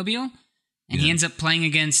Batmobile, and he ends up playing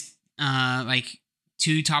against like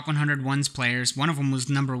 2 top 100 ones players. One of them was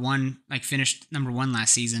number 1, like finished number 1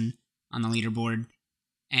 last season on the leaderboard,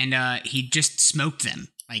 and he just smoked them,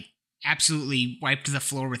 like absolutely wiped the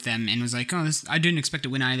floor with them, and was like, "Oh, I didn't expect to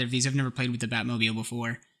win either of these. I've never played with the Batmobile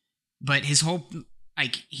before." But his whole,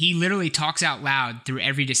 like, he literally talks out loud through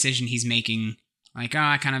every decision he's making. Like,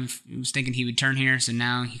 I kind of was thinking he would turn here, so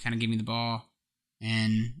now he kind of gave me the ball,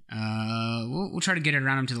 and we'll try to get it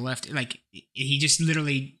around him to the left. Like, he just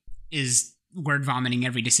literally is word vomiting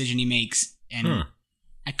every decision he makes, and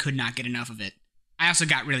I could not get enough of it. I also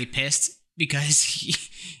got really pissed because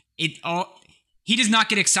he does not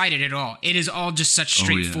get excited at all. It is all just such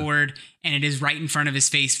straightforward, and it is right in front of his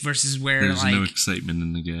face versus where there's no excitement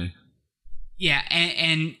in the guy. Yeah,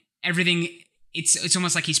 and everything, it's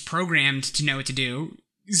almost like he's programmed to know what to do.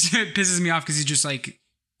 So it pisses me off because he's just like,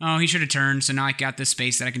 oh, he should have turned, so now I got this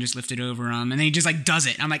space that I can just lift it over him. And then he just like does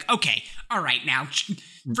it. I'm like, okay, all right, now.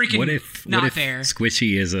 Freaking what if fair.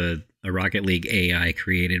 Squishy is a Rocket League AI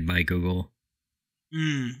created by Google?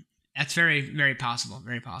 That's very, very possible.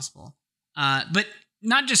 Very possible. But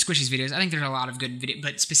not just Squishy's videos. I think there's a lot of good videos.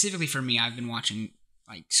 But specifically for me, I've been watching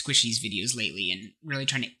like Squishy's videos lately and really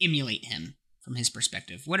trying to emulate him from his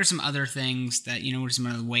perspective. What are some other things that, what are some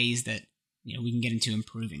other ways that, we can get into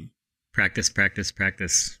improving? Practice.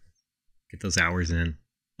 Get those hours in.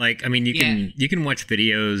 Like, I mean, you can watch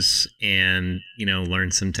videos and,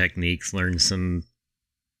 learn some techniques, learn some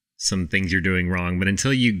things you're doing wrong. But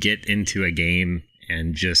until you get into a game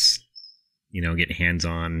and just, get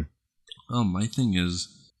hands-on. Oh, my thing is,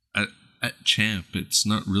 at Champ, it's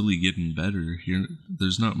not really getting better.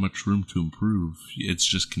 There's not much room to improve. It's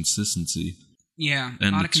just consistency. Yeah,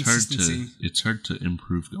 and a lot of consistency. It's hard to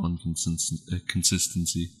improve on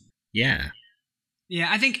consistency. Yeah. Yeah,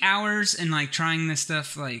 I think hours and like trying this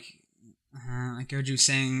stuff, like Goju was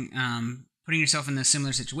saying, putting yourself in those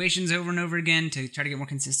similar situations over and over again to try to get more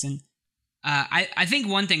consistent. I think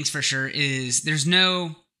one thing's for sure is there's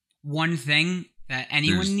no one thing that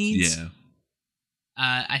anyone needs. Yeah.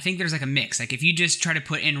 I think there's like a mix. Like if you just try to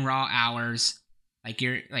put in raw hours,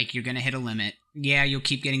 you're gonna hit a limit. Yeah, you'll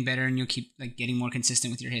keep getting better and you'll keep like getting more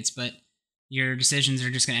consistent with your hits, but your decisions are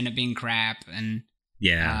just gonna end up being crap. And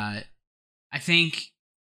yeah, I think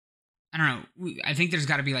there's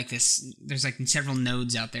got to be like this. There's like several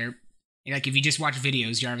nodes out there. Like if you just watch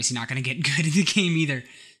videos, you're obviously not gonna get good at the game either.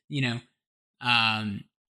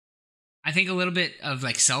 I think a little bit of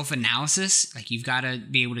like self-analysis, like you've got to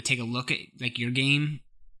be able to take a look at like your game,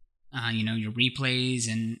 your replays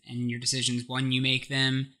and your decisions when you make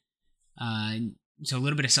them. So a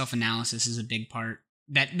little bit of self-analysis is a big part.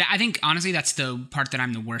 That I think honestly that's the part that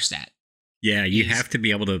I'm the worst at. Yeah, you have to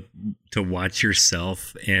be able to watch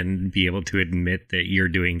yourself and be able to admit that you're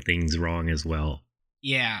doing things wrong as well.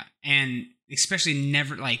 Yeah, and especially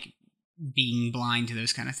never like being blind to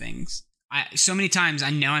those kind of things. So many times I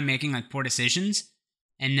know I'm making like poor decisions,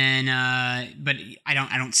 and then but I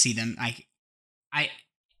don't see them. Like I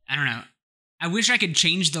don't know. I wish I could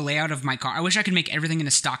change the layout of my car. I wish I could make everything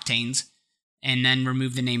into Stocktanes and then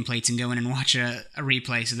remove the nameplates and go in and watch a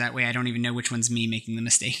replay, so that way I don't even know which one's me making the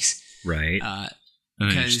mistakes. Right. And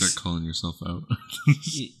then you start calling yourself out.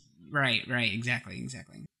 Right. Exactly.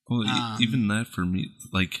 Well, even that for me,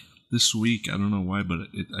 like this week, I don't know why, but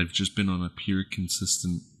I've just been on a pure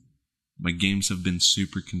consistent. My games have been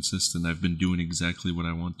super consistent. I've been doing exactly what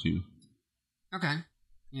I want to. Okay.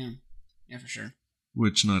 Yeah, for sure.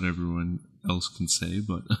 Which not everyone else can say,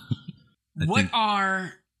 but... What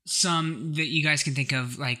are some that you guys can think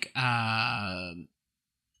of, like, bad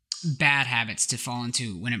habits to fall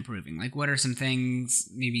into when improving? Like, what are some things,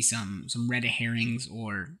 maybe some red herrings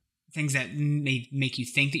or things that may make you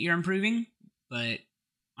think that you're improving, but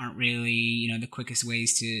aren't really, the quickest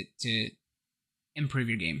ways to improve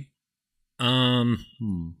your game? One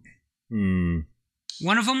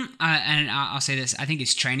of them, and I'll say this, I think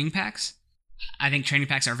it's training packs. I think training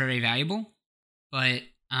packs are very valuable, but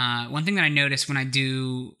one thing that I noticed when I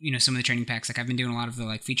do, some of the training packs, like I've been doing a lot of the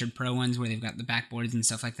like featured pro ones where they've got the backboards and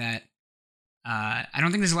stuff like that. I don't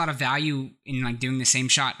think there's a lot of value in like doing the same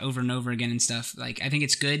shot over and over again and stuff. Like I think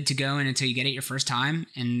it's good to go in until you get it your first time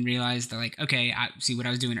and realize that like, okay, I see what I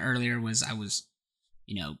was doing earlier was I was,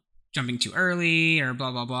 jumping too early or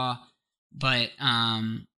blah, blah, blah. But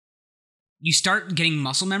you start getting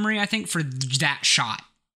muscle memory, I think, for that shot.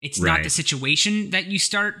 It's not the situation that you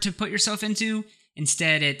start to put yourself into.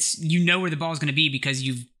 Instead, it's where the ball is going to be because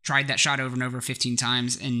you've tried that shot over and over 15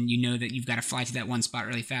 times, and you know that you've got to fly to that one spot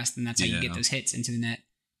really fast, and that's how you get those hits into the net.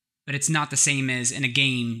 But it's not the same as in a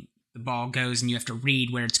game, the ball goes and you have to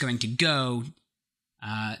read where it's going to go.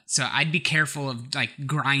 So I'd be careful of like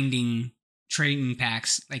grinding training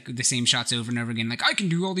packs, like the same shots over and over again. Like I can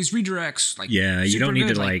do all these redirects. Like you don't need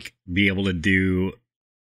to like be able to do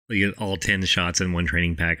all 10 shots in one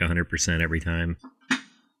training pack 100% every time.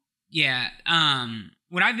 Yeah.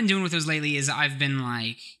 What I've been doing with those lately is I've been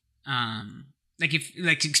like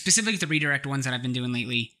specifically the redirect ones that I've been doing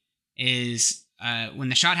lately is when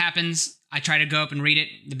the shot happens, I try to go up and read it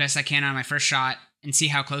the best I can on my first shot and see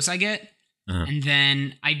how close I get. Uh-huh. And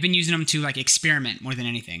then I've been using them to like experiment more than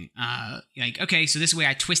anything. Like, okay, so this way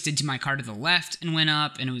I twisted to my car to the left and went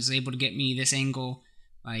up and it was able to get me this angle.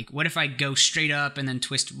 Like, what if I go straight up and then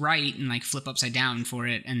twist right and like flip upside down for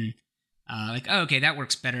it? And okay, that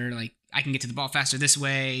works better. Like I can get to the ball faster this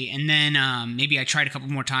way. And then maybe I tried a couple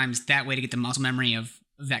more times that way to get the muscle memory of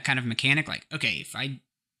that kind of mechanic. Like, okay, if I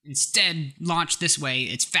instead launch this way,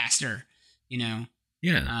 it's faster,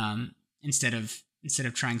 Yeah. Instead of instead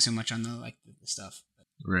of trying so much on the stuff.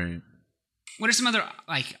 Right. What are some other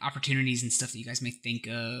like opportunities and stuff that you guys may think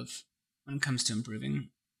of when it comes to improving?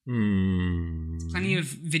 Plenty of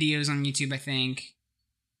videos on YouTube, I think.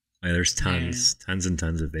 Yeah, there's tons and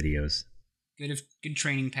tons of videos. Good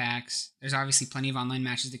training packs. There's obviously plenty of online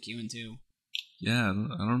matches to queue into. Yeah,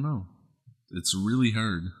 I don't know. It's really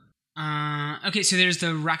hard. Okay, so there's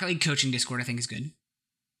the Rocket League coaching Discord. I think is good.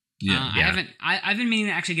 Yeah, I've been meaning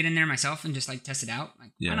to actually get in there myself and just like test it out.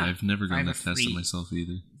 Like, yeah, I've never gone to test it myself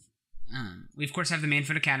either. We of course have the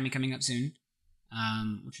Manfoot Academy coming up soon,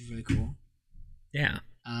 which is really cool. Yeah.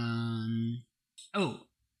 Oh,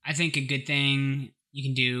 I think a good thing you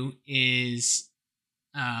can do is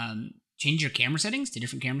change your camera settings to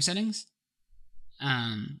different camera settings.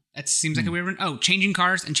 That seems like a weird one. Oh, changing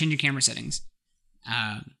cars and changing camera settings.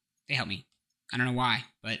 They help me. I don't know why,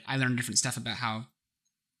 but I learned different stuff about how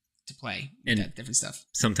to play with that different stuff.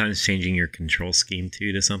 Sometimes changing your control scheme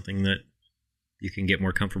too to something that you can get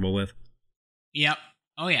more comfortable with. Yep.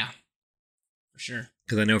 Oh yeah. For sure.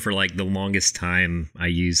 Because I know for like the longest time I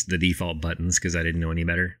used the default buttons because I didn't know any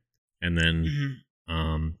better. And then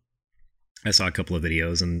I saw a couple of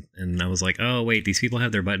videos and I was like, oh wait, these people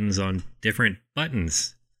have their buttons on different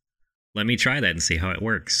buttons. Let me try that and see how it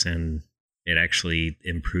works. And it actually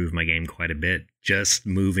improved my game quite a bit. Just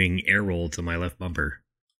moving air roll to my left bumper.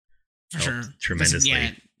 For sure.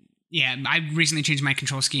 Tremendously. Yeah, I recently changed my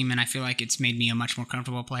control scheme and I feel like it's made me a much more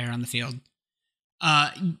comfortable player on the field.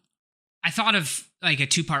 I thought of like a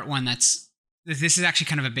 2-part one this is actually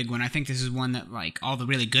kind of a big one. I think this is one that like all the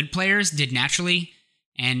really good players did naturally,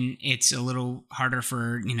 and it's a little harder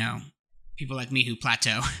for, people like me who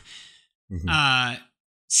plateau.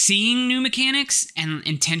 Seeing new mechanics and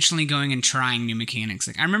intentionally going and trying new mechanics.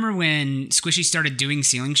 Like I remember when Squishy started doing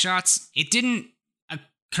ceiling shots, it didn't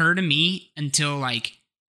occur to me until like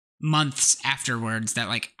months afterwards that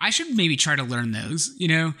like I should maybe try to learn those,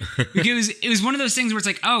 because it was one of those things where it's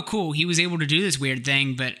like, oh cool, he was able to do this weird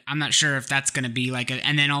thing, but I'm not sure if that's going to be like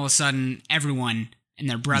and then all of a sudden everyone and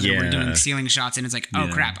their brother were doing ceiling shots and it's like, oh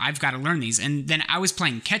crap, I've got to learn these. And then I was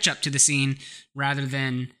playing catch up to the scene rather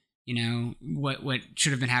than, what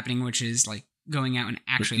should have been happening, which is like going out and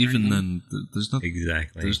actually but even learning then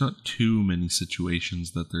there's not too many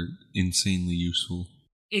situations that they're insanely useful.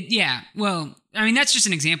 Well, I mean, that's just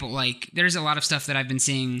an example. Like, there's a lot of stuff that I've been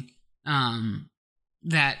seeing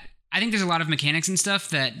that I think there's a lot of mechanics and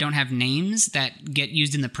stuff that don't have names that get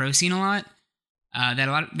used in the pro scene a lot,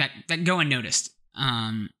 that go unnoticed.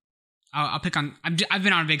 I'll pick on... I've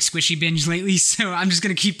been on a big Squishy binge lately, so I'm just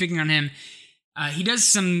going to keep picking on him. He does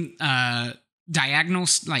some diagonal,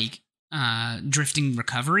 drifting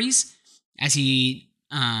recoveries as he...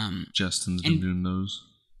 Justin's been doing those.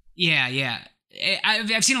 Yeah.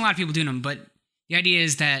 I've seen a lot of people doing them, but the idea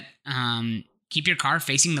is that keep your car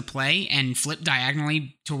facing the play and flip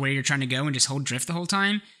diagonally to where you're trying to go and just hold drift the whole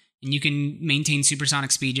time. And you can maintain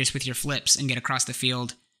supersonic speed just with your flips and get across the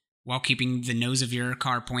field while keeping the nose of your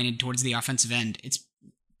car pointed towards the offensive end. It's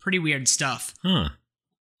pretty weird stuff.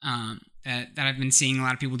 That I've been seeing a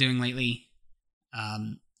lot of people doing lately.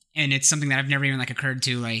 And it's something that I've never even occurred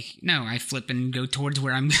to. No, I flip and go towards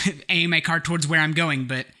where I'm aim my car towards where I'm going,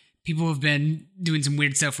 but people have been doing some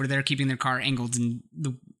weird stuff where they're keeping their car angled in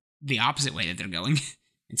the opposite way that they're going.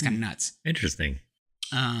 It's kind of nuts. Interesting.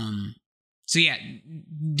 So yeah,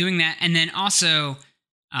 doing that. And then also,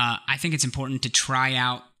 I think it's important to try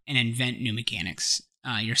out and invent new mechanics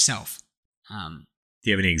yourself. Do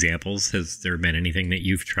you have any examples? Has there been anything that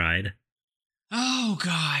you've tried? Oh,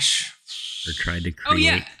 gosh. Or tried to create? Oh,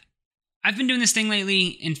 yeah. I've been doing this thing lately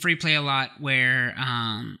in free play a lot where...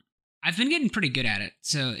 I've been getting pretty good at it,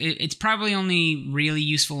 so it's probably only really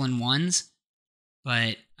useful in ones,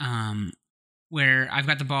 but where I've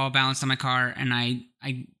got the ball balanced on my car and I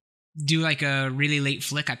do a really late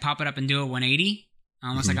flick, I pop it up and do a 180,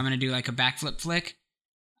 almost like I'm going to do a backflip flick,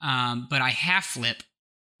 but I half flip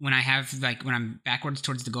when when I'm backwards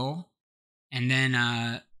towards the goal, and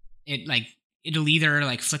then it'll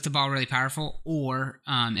either flick the ball really powerful or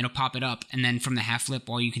it'll pop it up, and then from the half flip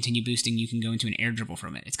while you continue boosting you can go into an air dribble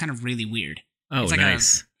from it. It's kind of really weird. Oh, it's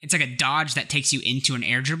nice. It's like a dodge that takes you into an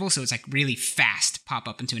air dribble, so it's really fast pop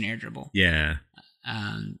up into an air dribble. Yeah.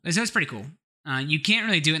 So it's pretty cool. You can't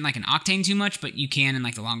really do it in an Octane too much, but you can in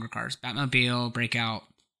the longer cars. Batmobile, Breakout.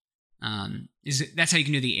 That's how you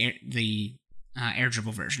can do the air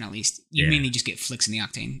dribble version, at least. You mainly just get flicks in the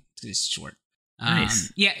Octane because it's short.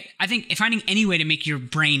 Nice. Yeah, I think finding any way to make your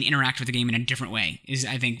brain interact with the game in a different way is,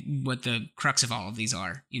 I think, what the crux of all of these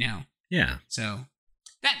are, Yeah. So,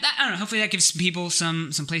 that I don't know, hopefully that gives people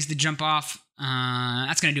some place to jump off.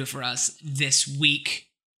 That's going to do it for us this week.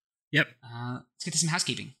 Yep. Let's get to some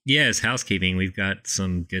housekeeping. Yes, housekeeping. We've got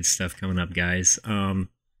some good stuff coming up, guys.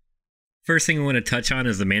 First thing we want to touch on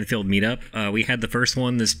is the Manfield meetup. We had the first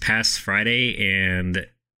one this past Friday, and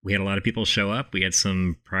we had a lot of people show up. We had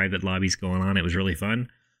some private lobbies going on. It was really fun.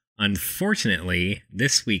 Unfortunately,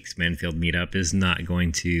 this week's Manfield meetup is not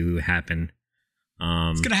going to happen.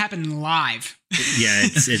 It's going to happen live. Yeah,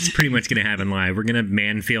 it's pretty much going to happen live. We're going to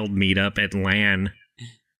Manfield meetup at LAN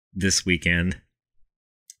this weekend.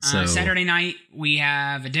 So Saturday night, we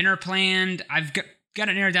have a dinner planned. I've got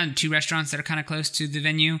it narrowed down to 2 restaurants that are kind of close to the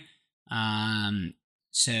venue.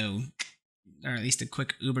 So, or at least a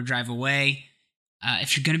quick Uber drive away.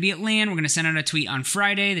 If you're going to be at LAN, we're going to send out a tweet on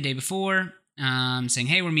Friday, the day before, saying,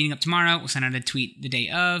 hey, we're meeting up tomorrow. We'll send out a tweet the day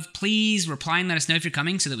of. Please reply and let us know if you're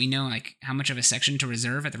coming so that we know like how much of a section to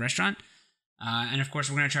reserve at the restaurant. And of course,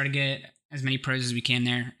 we're going to try to get as many pros as we can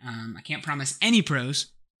there. I can't promise any pros,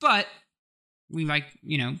 but we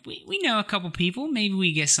we know a couple people. Maybe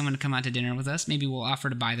we get someone to come out to dinner with us. Maybe we'll offer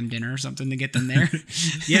to buy them dinner or something to get them there.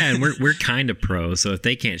 Yeah, and we're kind of pros, so if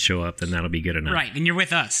they can't show up, then that'll be good enough. Right, then you're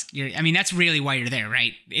with us. That's really why you're there,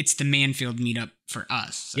 right? It's the Manfield meetup for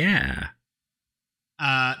us. So. Yeah.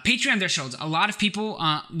 Patreon thresholds. A lot of people,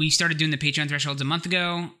 we started doing the Patreon thresholds a month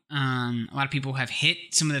ago. A lot of people have hit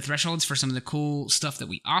some of the thresholds for some of the cool stuff that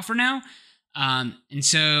we offer now. And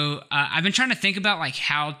so I've been trying to think about like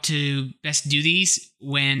how to best do these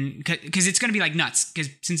because it's going to be like nuts because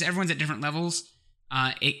since everyone's at different levels,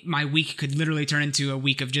 my week could literally turn into a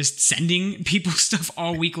week of just sending people stuff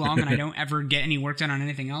all week long and I don't ever get any work done on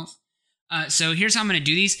anything else. So here's how I'm going to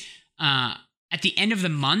do these. At the end of the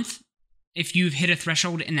month, if you've hit a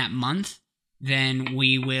threshold in that month, then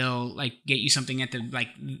we will like get you something at the like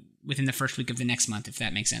within the first week of the next month, if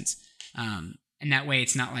that makes sense. And that way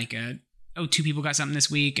it's not like 2 people got something this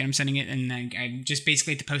week and I'm sending it and then I'm just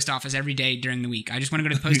basically at the post office every day during the week. I just want to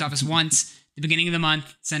go to the post office once the beginning of the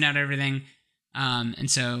month, send out everything. And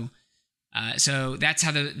so that's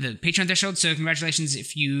how the Patreon threshold. So congratulations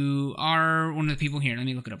if you are one of the people here. Let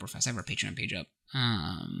me look it up real fast. I have our Patreon page up.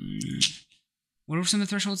 What were some of the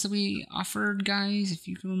thresholds that we offered, guys? If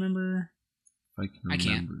you can remember. If I can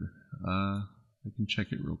remember. I can check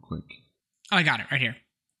it real quick. Oh, I got it right here.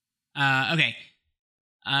 Okay.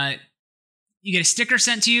 You get a sticker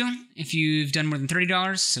sent to you if you've done more than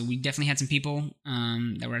 $30. So we definitely had some people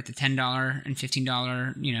that were at the $10 and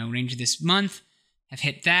 $15 range this month have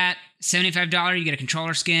hit that. $75 you get a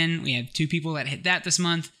controller skin. We have 2 people that hit that this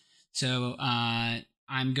month. So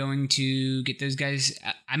I'm going to get those guys.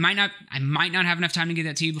 I might not have enough time to get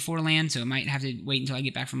that to you before LAN, so I might have to wait until I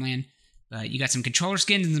get back from LAN. But you got some controller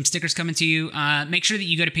skins and some stickers coming to you. Make sure that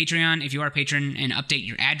you go to Patreon if you are a patron and update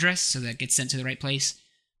your address so that gets sent to the right place.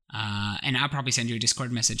 And I'll probably send you a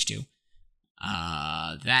Discord message too.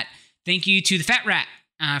 Thank you to the Fat Rat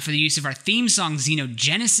for the use of our theme song,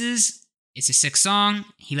 Xenogenesis. It's a sick song.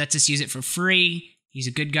 He lets us use it for free. He's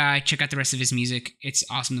a good guy. Check out the rest of his music. It's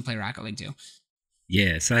awesome to play Rocket League too.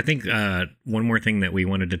 Yeah, so I think one more thing that we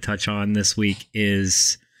wanted to touch on this week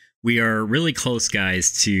is we are really close,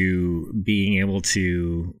 guys, to being able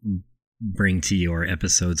to bring to your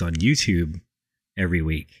episodes on YouTube every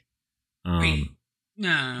week. Wait.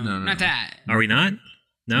 No, not that. Are we not?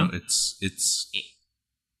 No, it's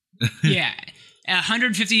yeah,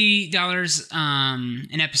 $150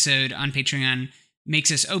 an episode on Patreon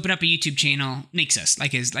makes us open up a YouTube channel. Makes us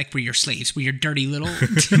like we're your slaves. We're your dirty little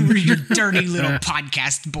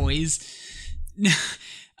podcast boys.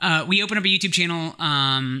 We open up a YouTube channel.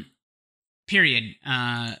 Period.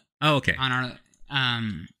 okay. On our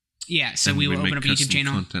yeah. So and we will open up a YouTube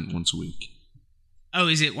channel. Content once a week. Oh,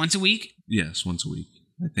 is it once a week? Yes, once a week.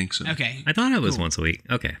 I think so. Okay. I thought it was once a week.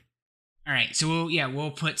 Okay. All right. So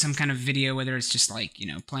we'll put some kind of video, whether it's just like,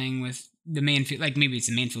 playing with the Manfield, like maybe it's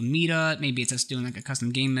a Manfield meetup, maybe it's us doing like a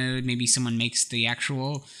custom game mode, maybe someone makes the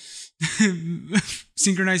actual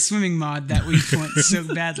synchronized swimming mod that we want so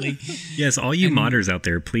badly. Yes, all you modders out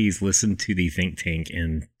there, please listen to the Think Tank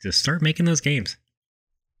and just start making those games.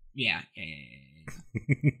 Yeah.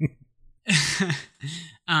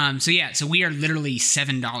 So we are literally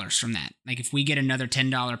 $7 from that. Like if we get another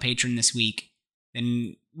 $10 patron this week,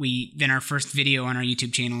 then our first video on our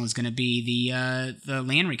YouTube channel is going to be the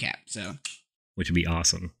LAN recap. So, which would be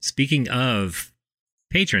awesome. Speaking of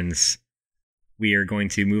patrons, we are going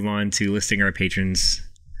to move on to listing our patrons,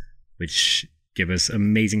 which give us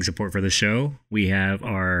amazing support for the show. We have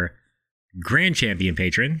our grand champion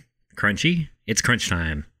patron, Crunchy. It's crunch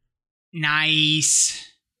time. Nice.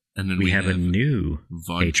 And then we have a new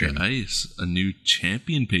Vodka patron. Ice, a new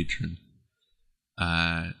champion patron.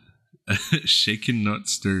 Shaken Not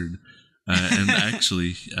Stirred. And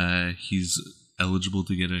actually, he's eligible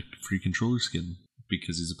to get a free controller skin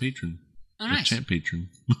because he's a patron. Oh, nice. A champ patron.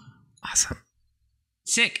 Awesome.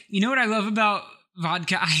 Sick. You know what I love about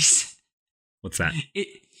Vodka Ice? What's that? It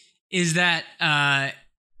is that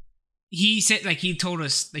he said, like, he told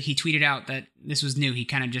us, like, he tweeted out that this was new. He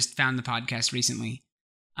kind of just found the podcast recently.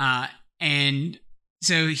 And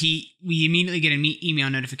so we immediately get an email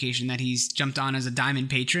notification that he's jumped on as a Diamond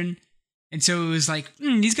patron. And so it was like,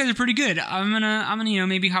 these guys are pretty good. I'm gonna,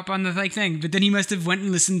 maybe hop on the like thing. But then he must have went and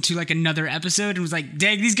listened to like another episode and was like,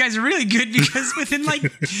 dang, these guys are really good, because within like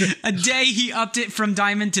a day he upped it from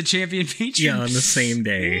Diamond to Champion patron. Yeah, on the same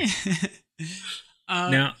day.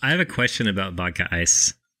 Now, I have a question about Vodka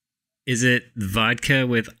Ice. Is it vodka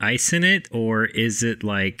with ice in it, or is it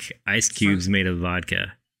like ice cubes made of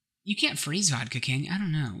vodka? You can't freeze vodka, can you? I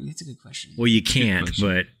don't know. That's a good question. Well, you can't,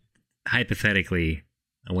 but hypothetically,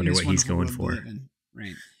 I wonder what he's going for.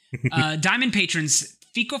 Right. Diamond patrons,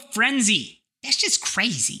 Fecal Frenzy. That's just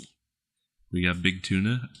crazy. We got Big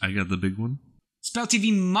Tuna. I got the big one. Spell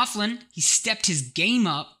TV Mufflin. He stepped his game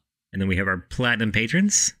up. And then we have our platinum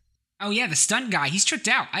patrons. Oh, yeah, the stunt guy. He's tricked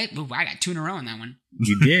out. I got 2 in a row on that one.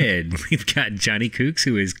 You did. We've got Johnny Kooks,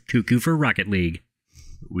 who is cuckoo for Rocket League.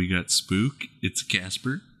 We got Spook. It's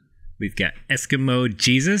Casper. We've got Eskimo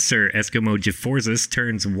Jesus, or Eskimo Jeforzus,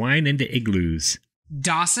 turns wine into igloos.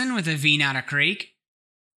 Dawson with a V, not a Creek.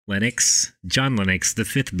 Lennox, John Lennox, the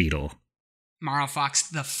fifth Beatle. Marl Fox,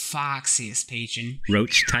 the foxiest patron.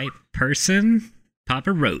 Roach type person,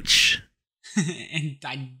 Papa Roach. And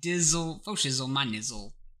I dizzle, fo shizzle, my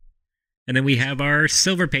nizzle. And then we have our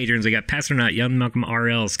silver patrons. We got Pasternaut, Young Malcolm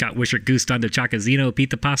RL, Scott Wishart, Guston, DeChacazino,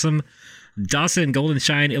 Pete the Possum, Dawson, Golden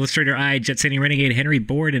Shine, Illustrator I, Jet Setting Renegade, Henry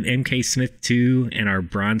Board, and MK Smith 2. And our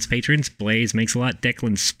bronze patrons, Blaze, Makes a Lot,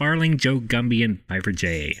 Declan Sparling, Joe Gumby, and Piper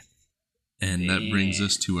J. And that brings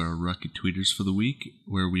us to our Rocket Tweeters for the week,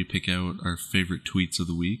 where we pick out our favorite tweets of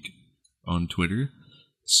the week on Twitter.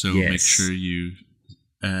 So make sure you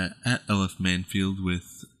at LF Manfield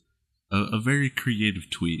with a very creative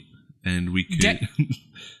tweet, and we could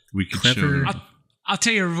we could Clever. show. I'll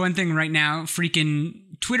tell you one thing right now. Freaking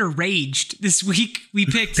Twitter raged this week. We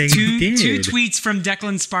picked They two did. tweets from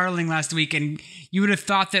Declan Sparling last week, and you would have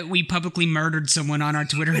thought that we publicly murdered someone on our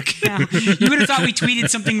Twitter account. You would have thought we tweeted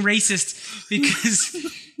something racist because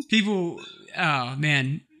people. Oh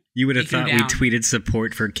man. You would have Take them thought we down. tweeted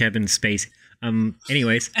support for Kevin Spacey.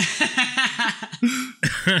 Anyways.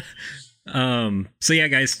 So yeah,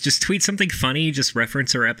 guys, just tweet something funny, just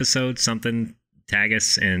reference our episode, something, tag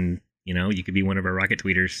us, and you could be one of our Rocket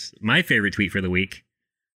Tweeters. My favorite tweet for the week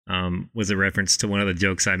was a reference to one of the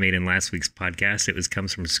jokes I made in last week's podcast. It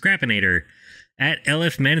comes from Scrappinator at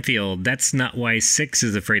LF Manfield. That's not why 6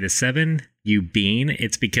 is afraid of 7, you bean.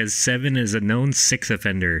 It's because 7 is a known 6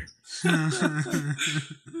 offender.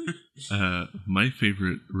 My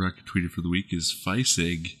favorite Rocket Tweeter for the week is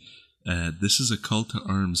Feisig. This is a call to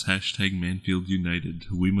arms, #Manfield United.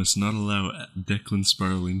 We must not allow Declan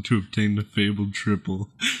Sparling to obtain the fabled triple.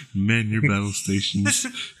 Man your battle stations.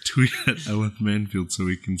 Tweet at LF Manfield so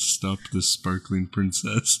we can stop this sparkling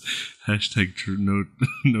princess.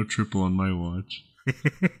 No triple on my watch.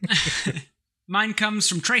 Mine comes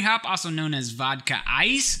from Trey Hop, also known as Vodka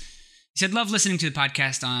Ice. He said, love listening to the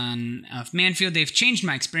podcast on Manfield. They've changed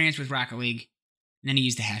my experience with Rocket League. And then he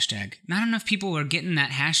used the hashtag. Not enough people are getting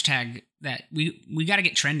that hashtag that we got to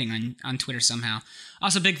get trending on Twitter somehow.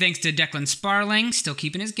 Also, big thanks to Declan Sparling, still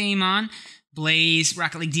keeping his game on. Blaze,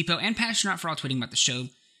 Rocket League Depot, and Passionaut for all tweeting about the show.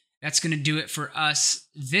 That's going to do it for us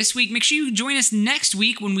this week. Make sure you join us next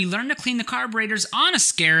week when we learn to clean the carburetors on a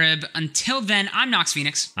Scarab. Until then, I'm Nox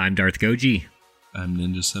Phoenix. I'm Darth Goji. I'm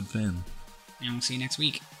Ninja Sub Fan. And we'll see you next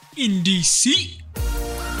week in DC.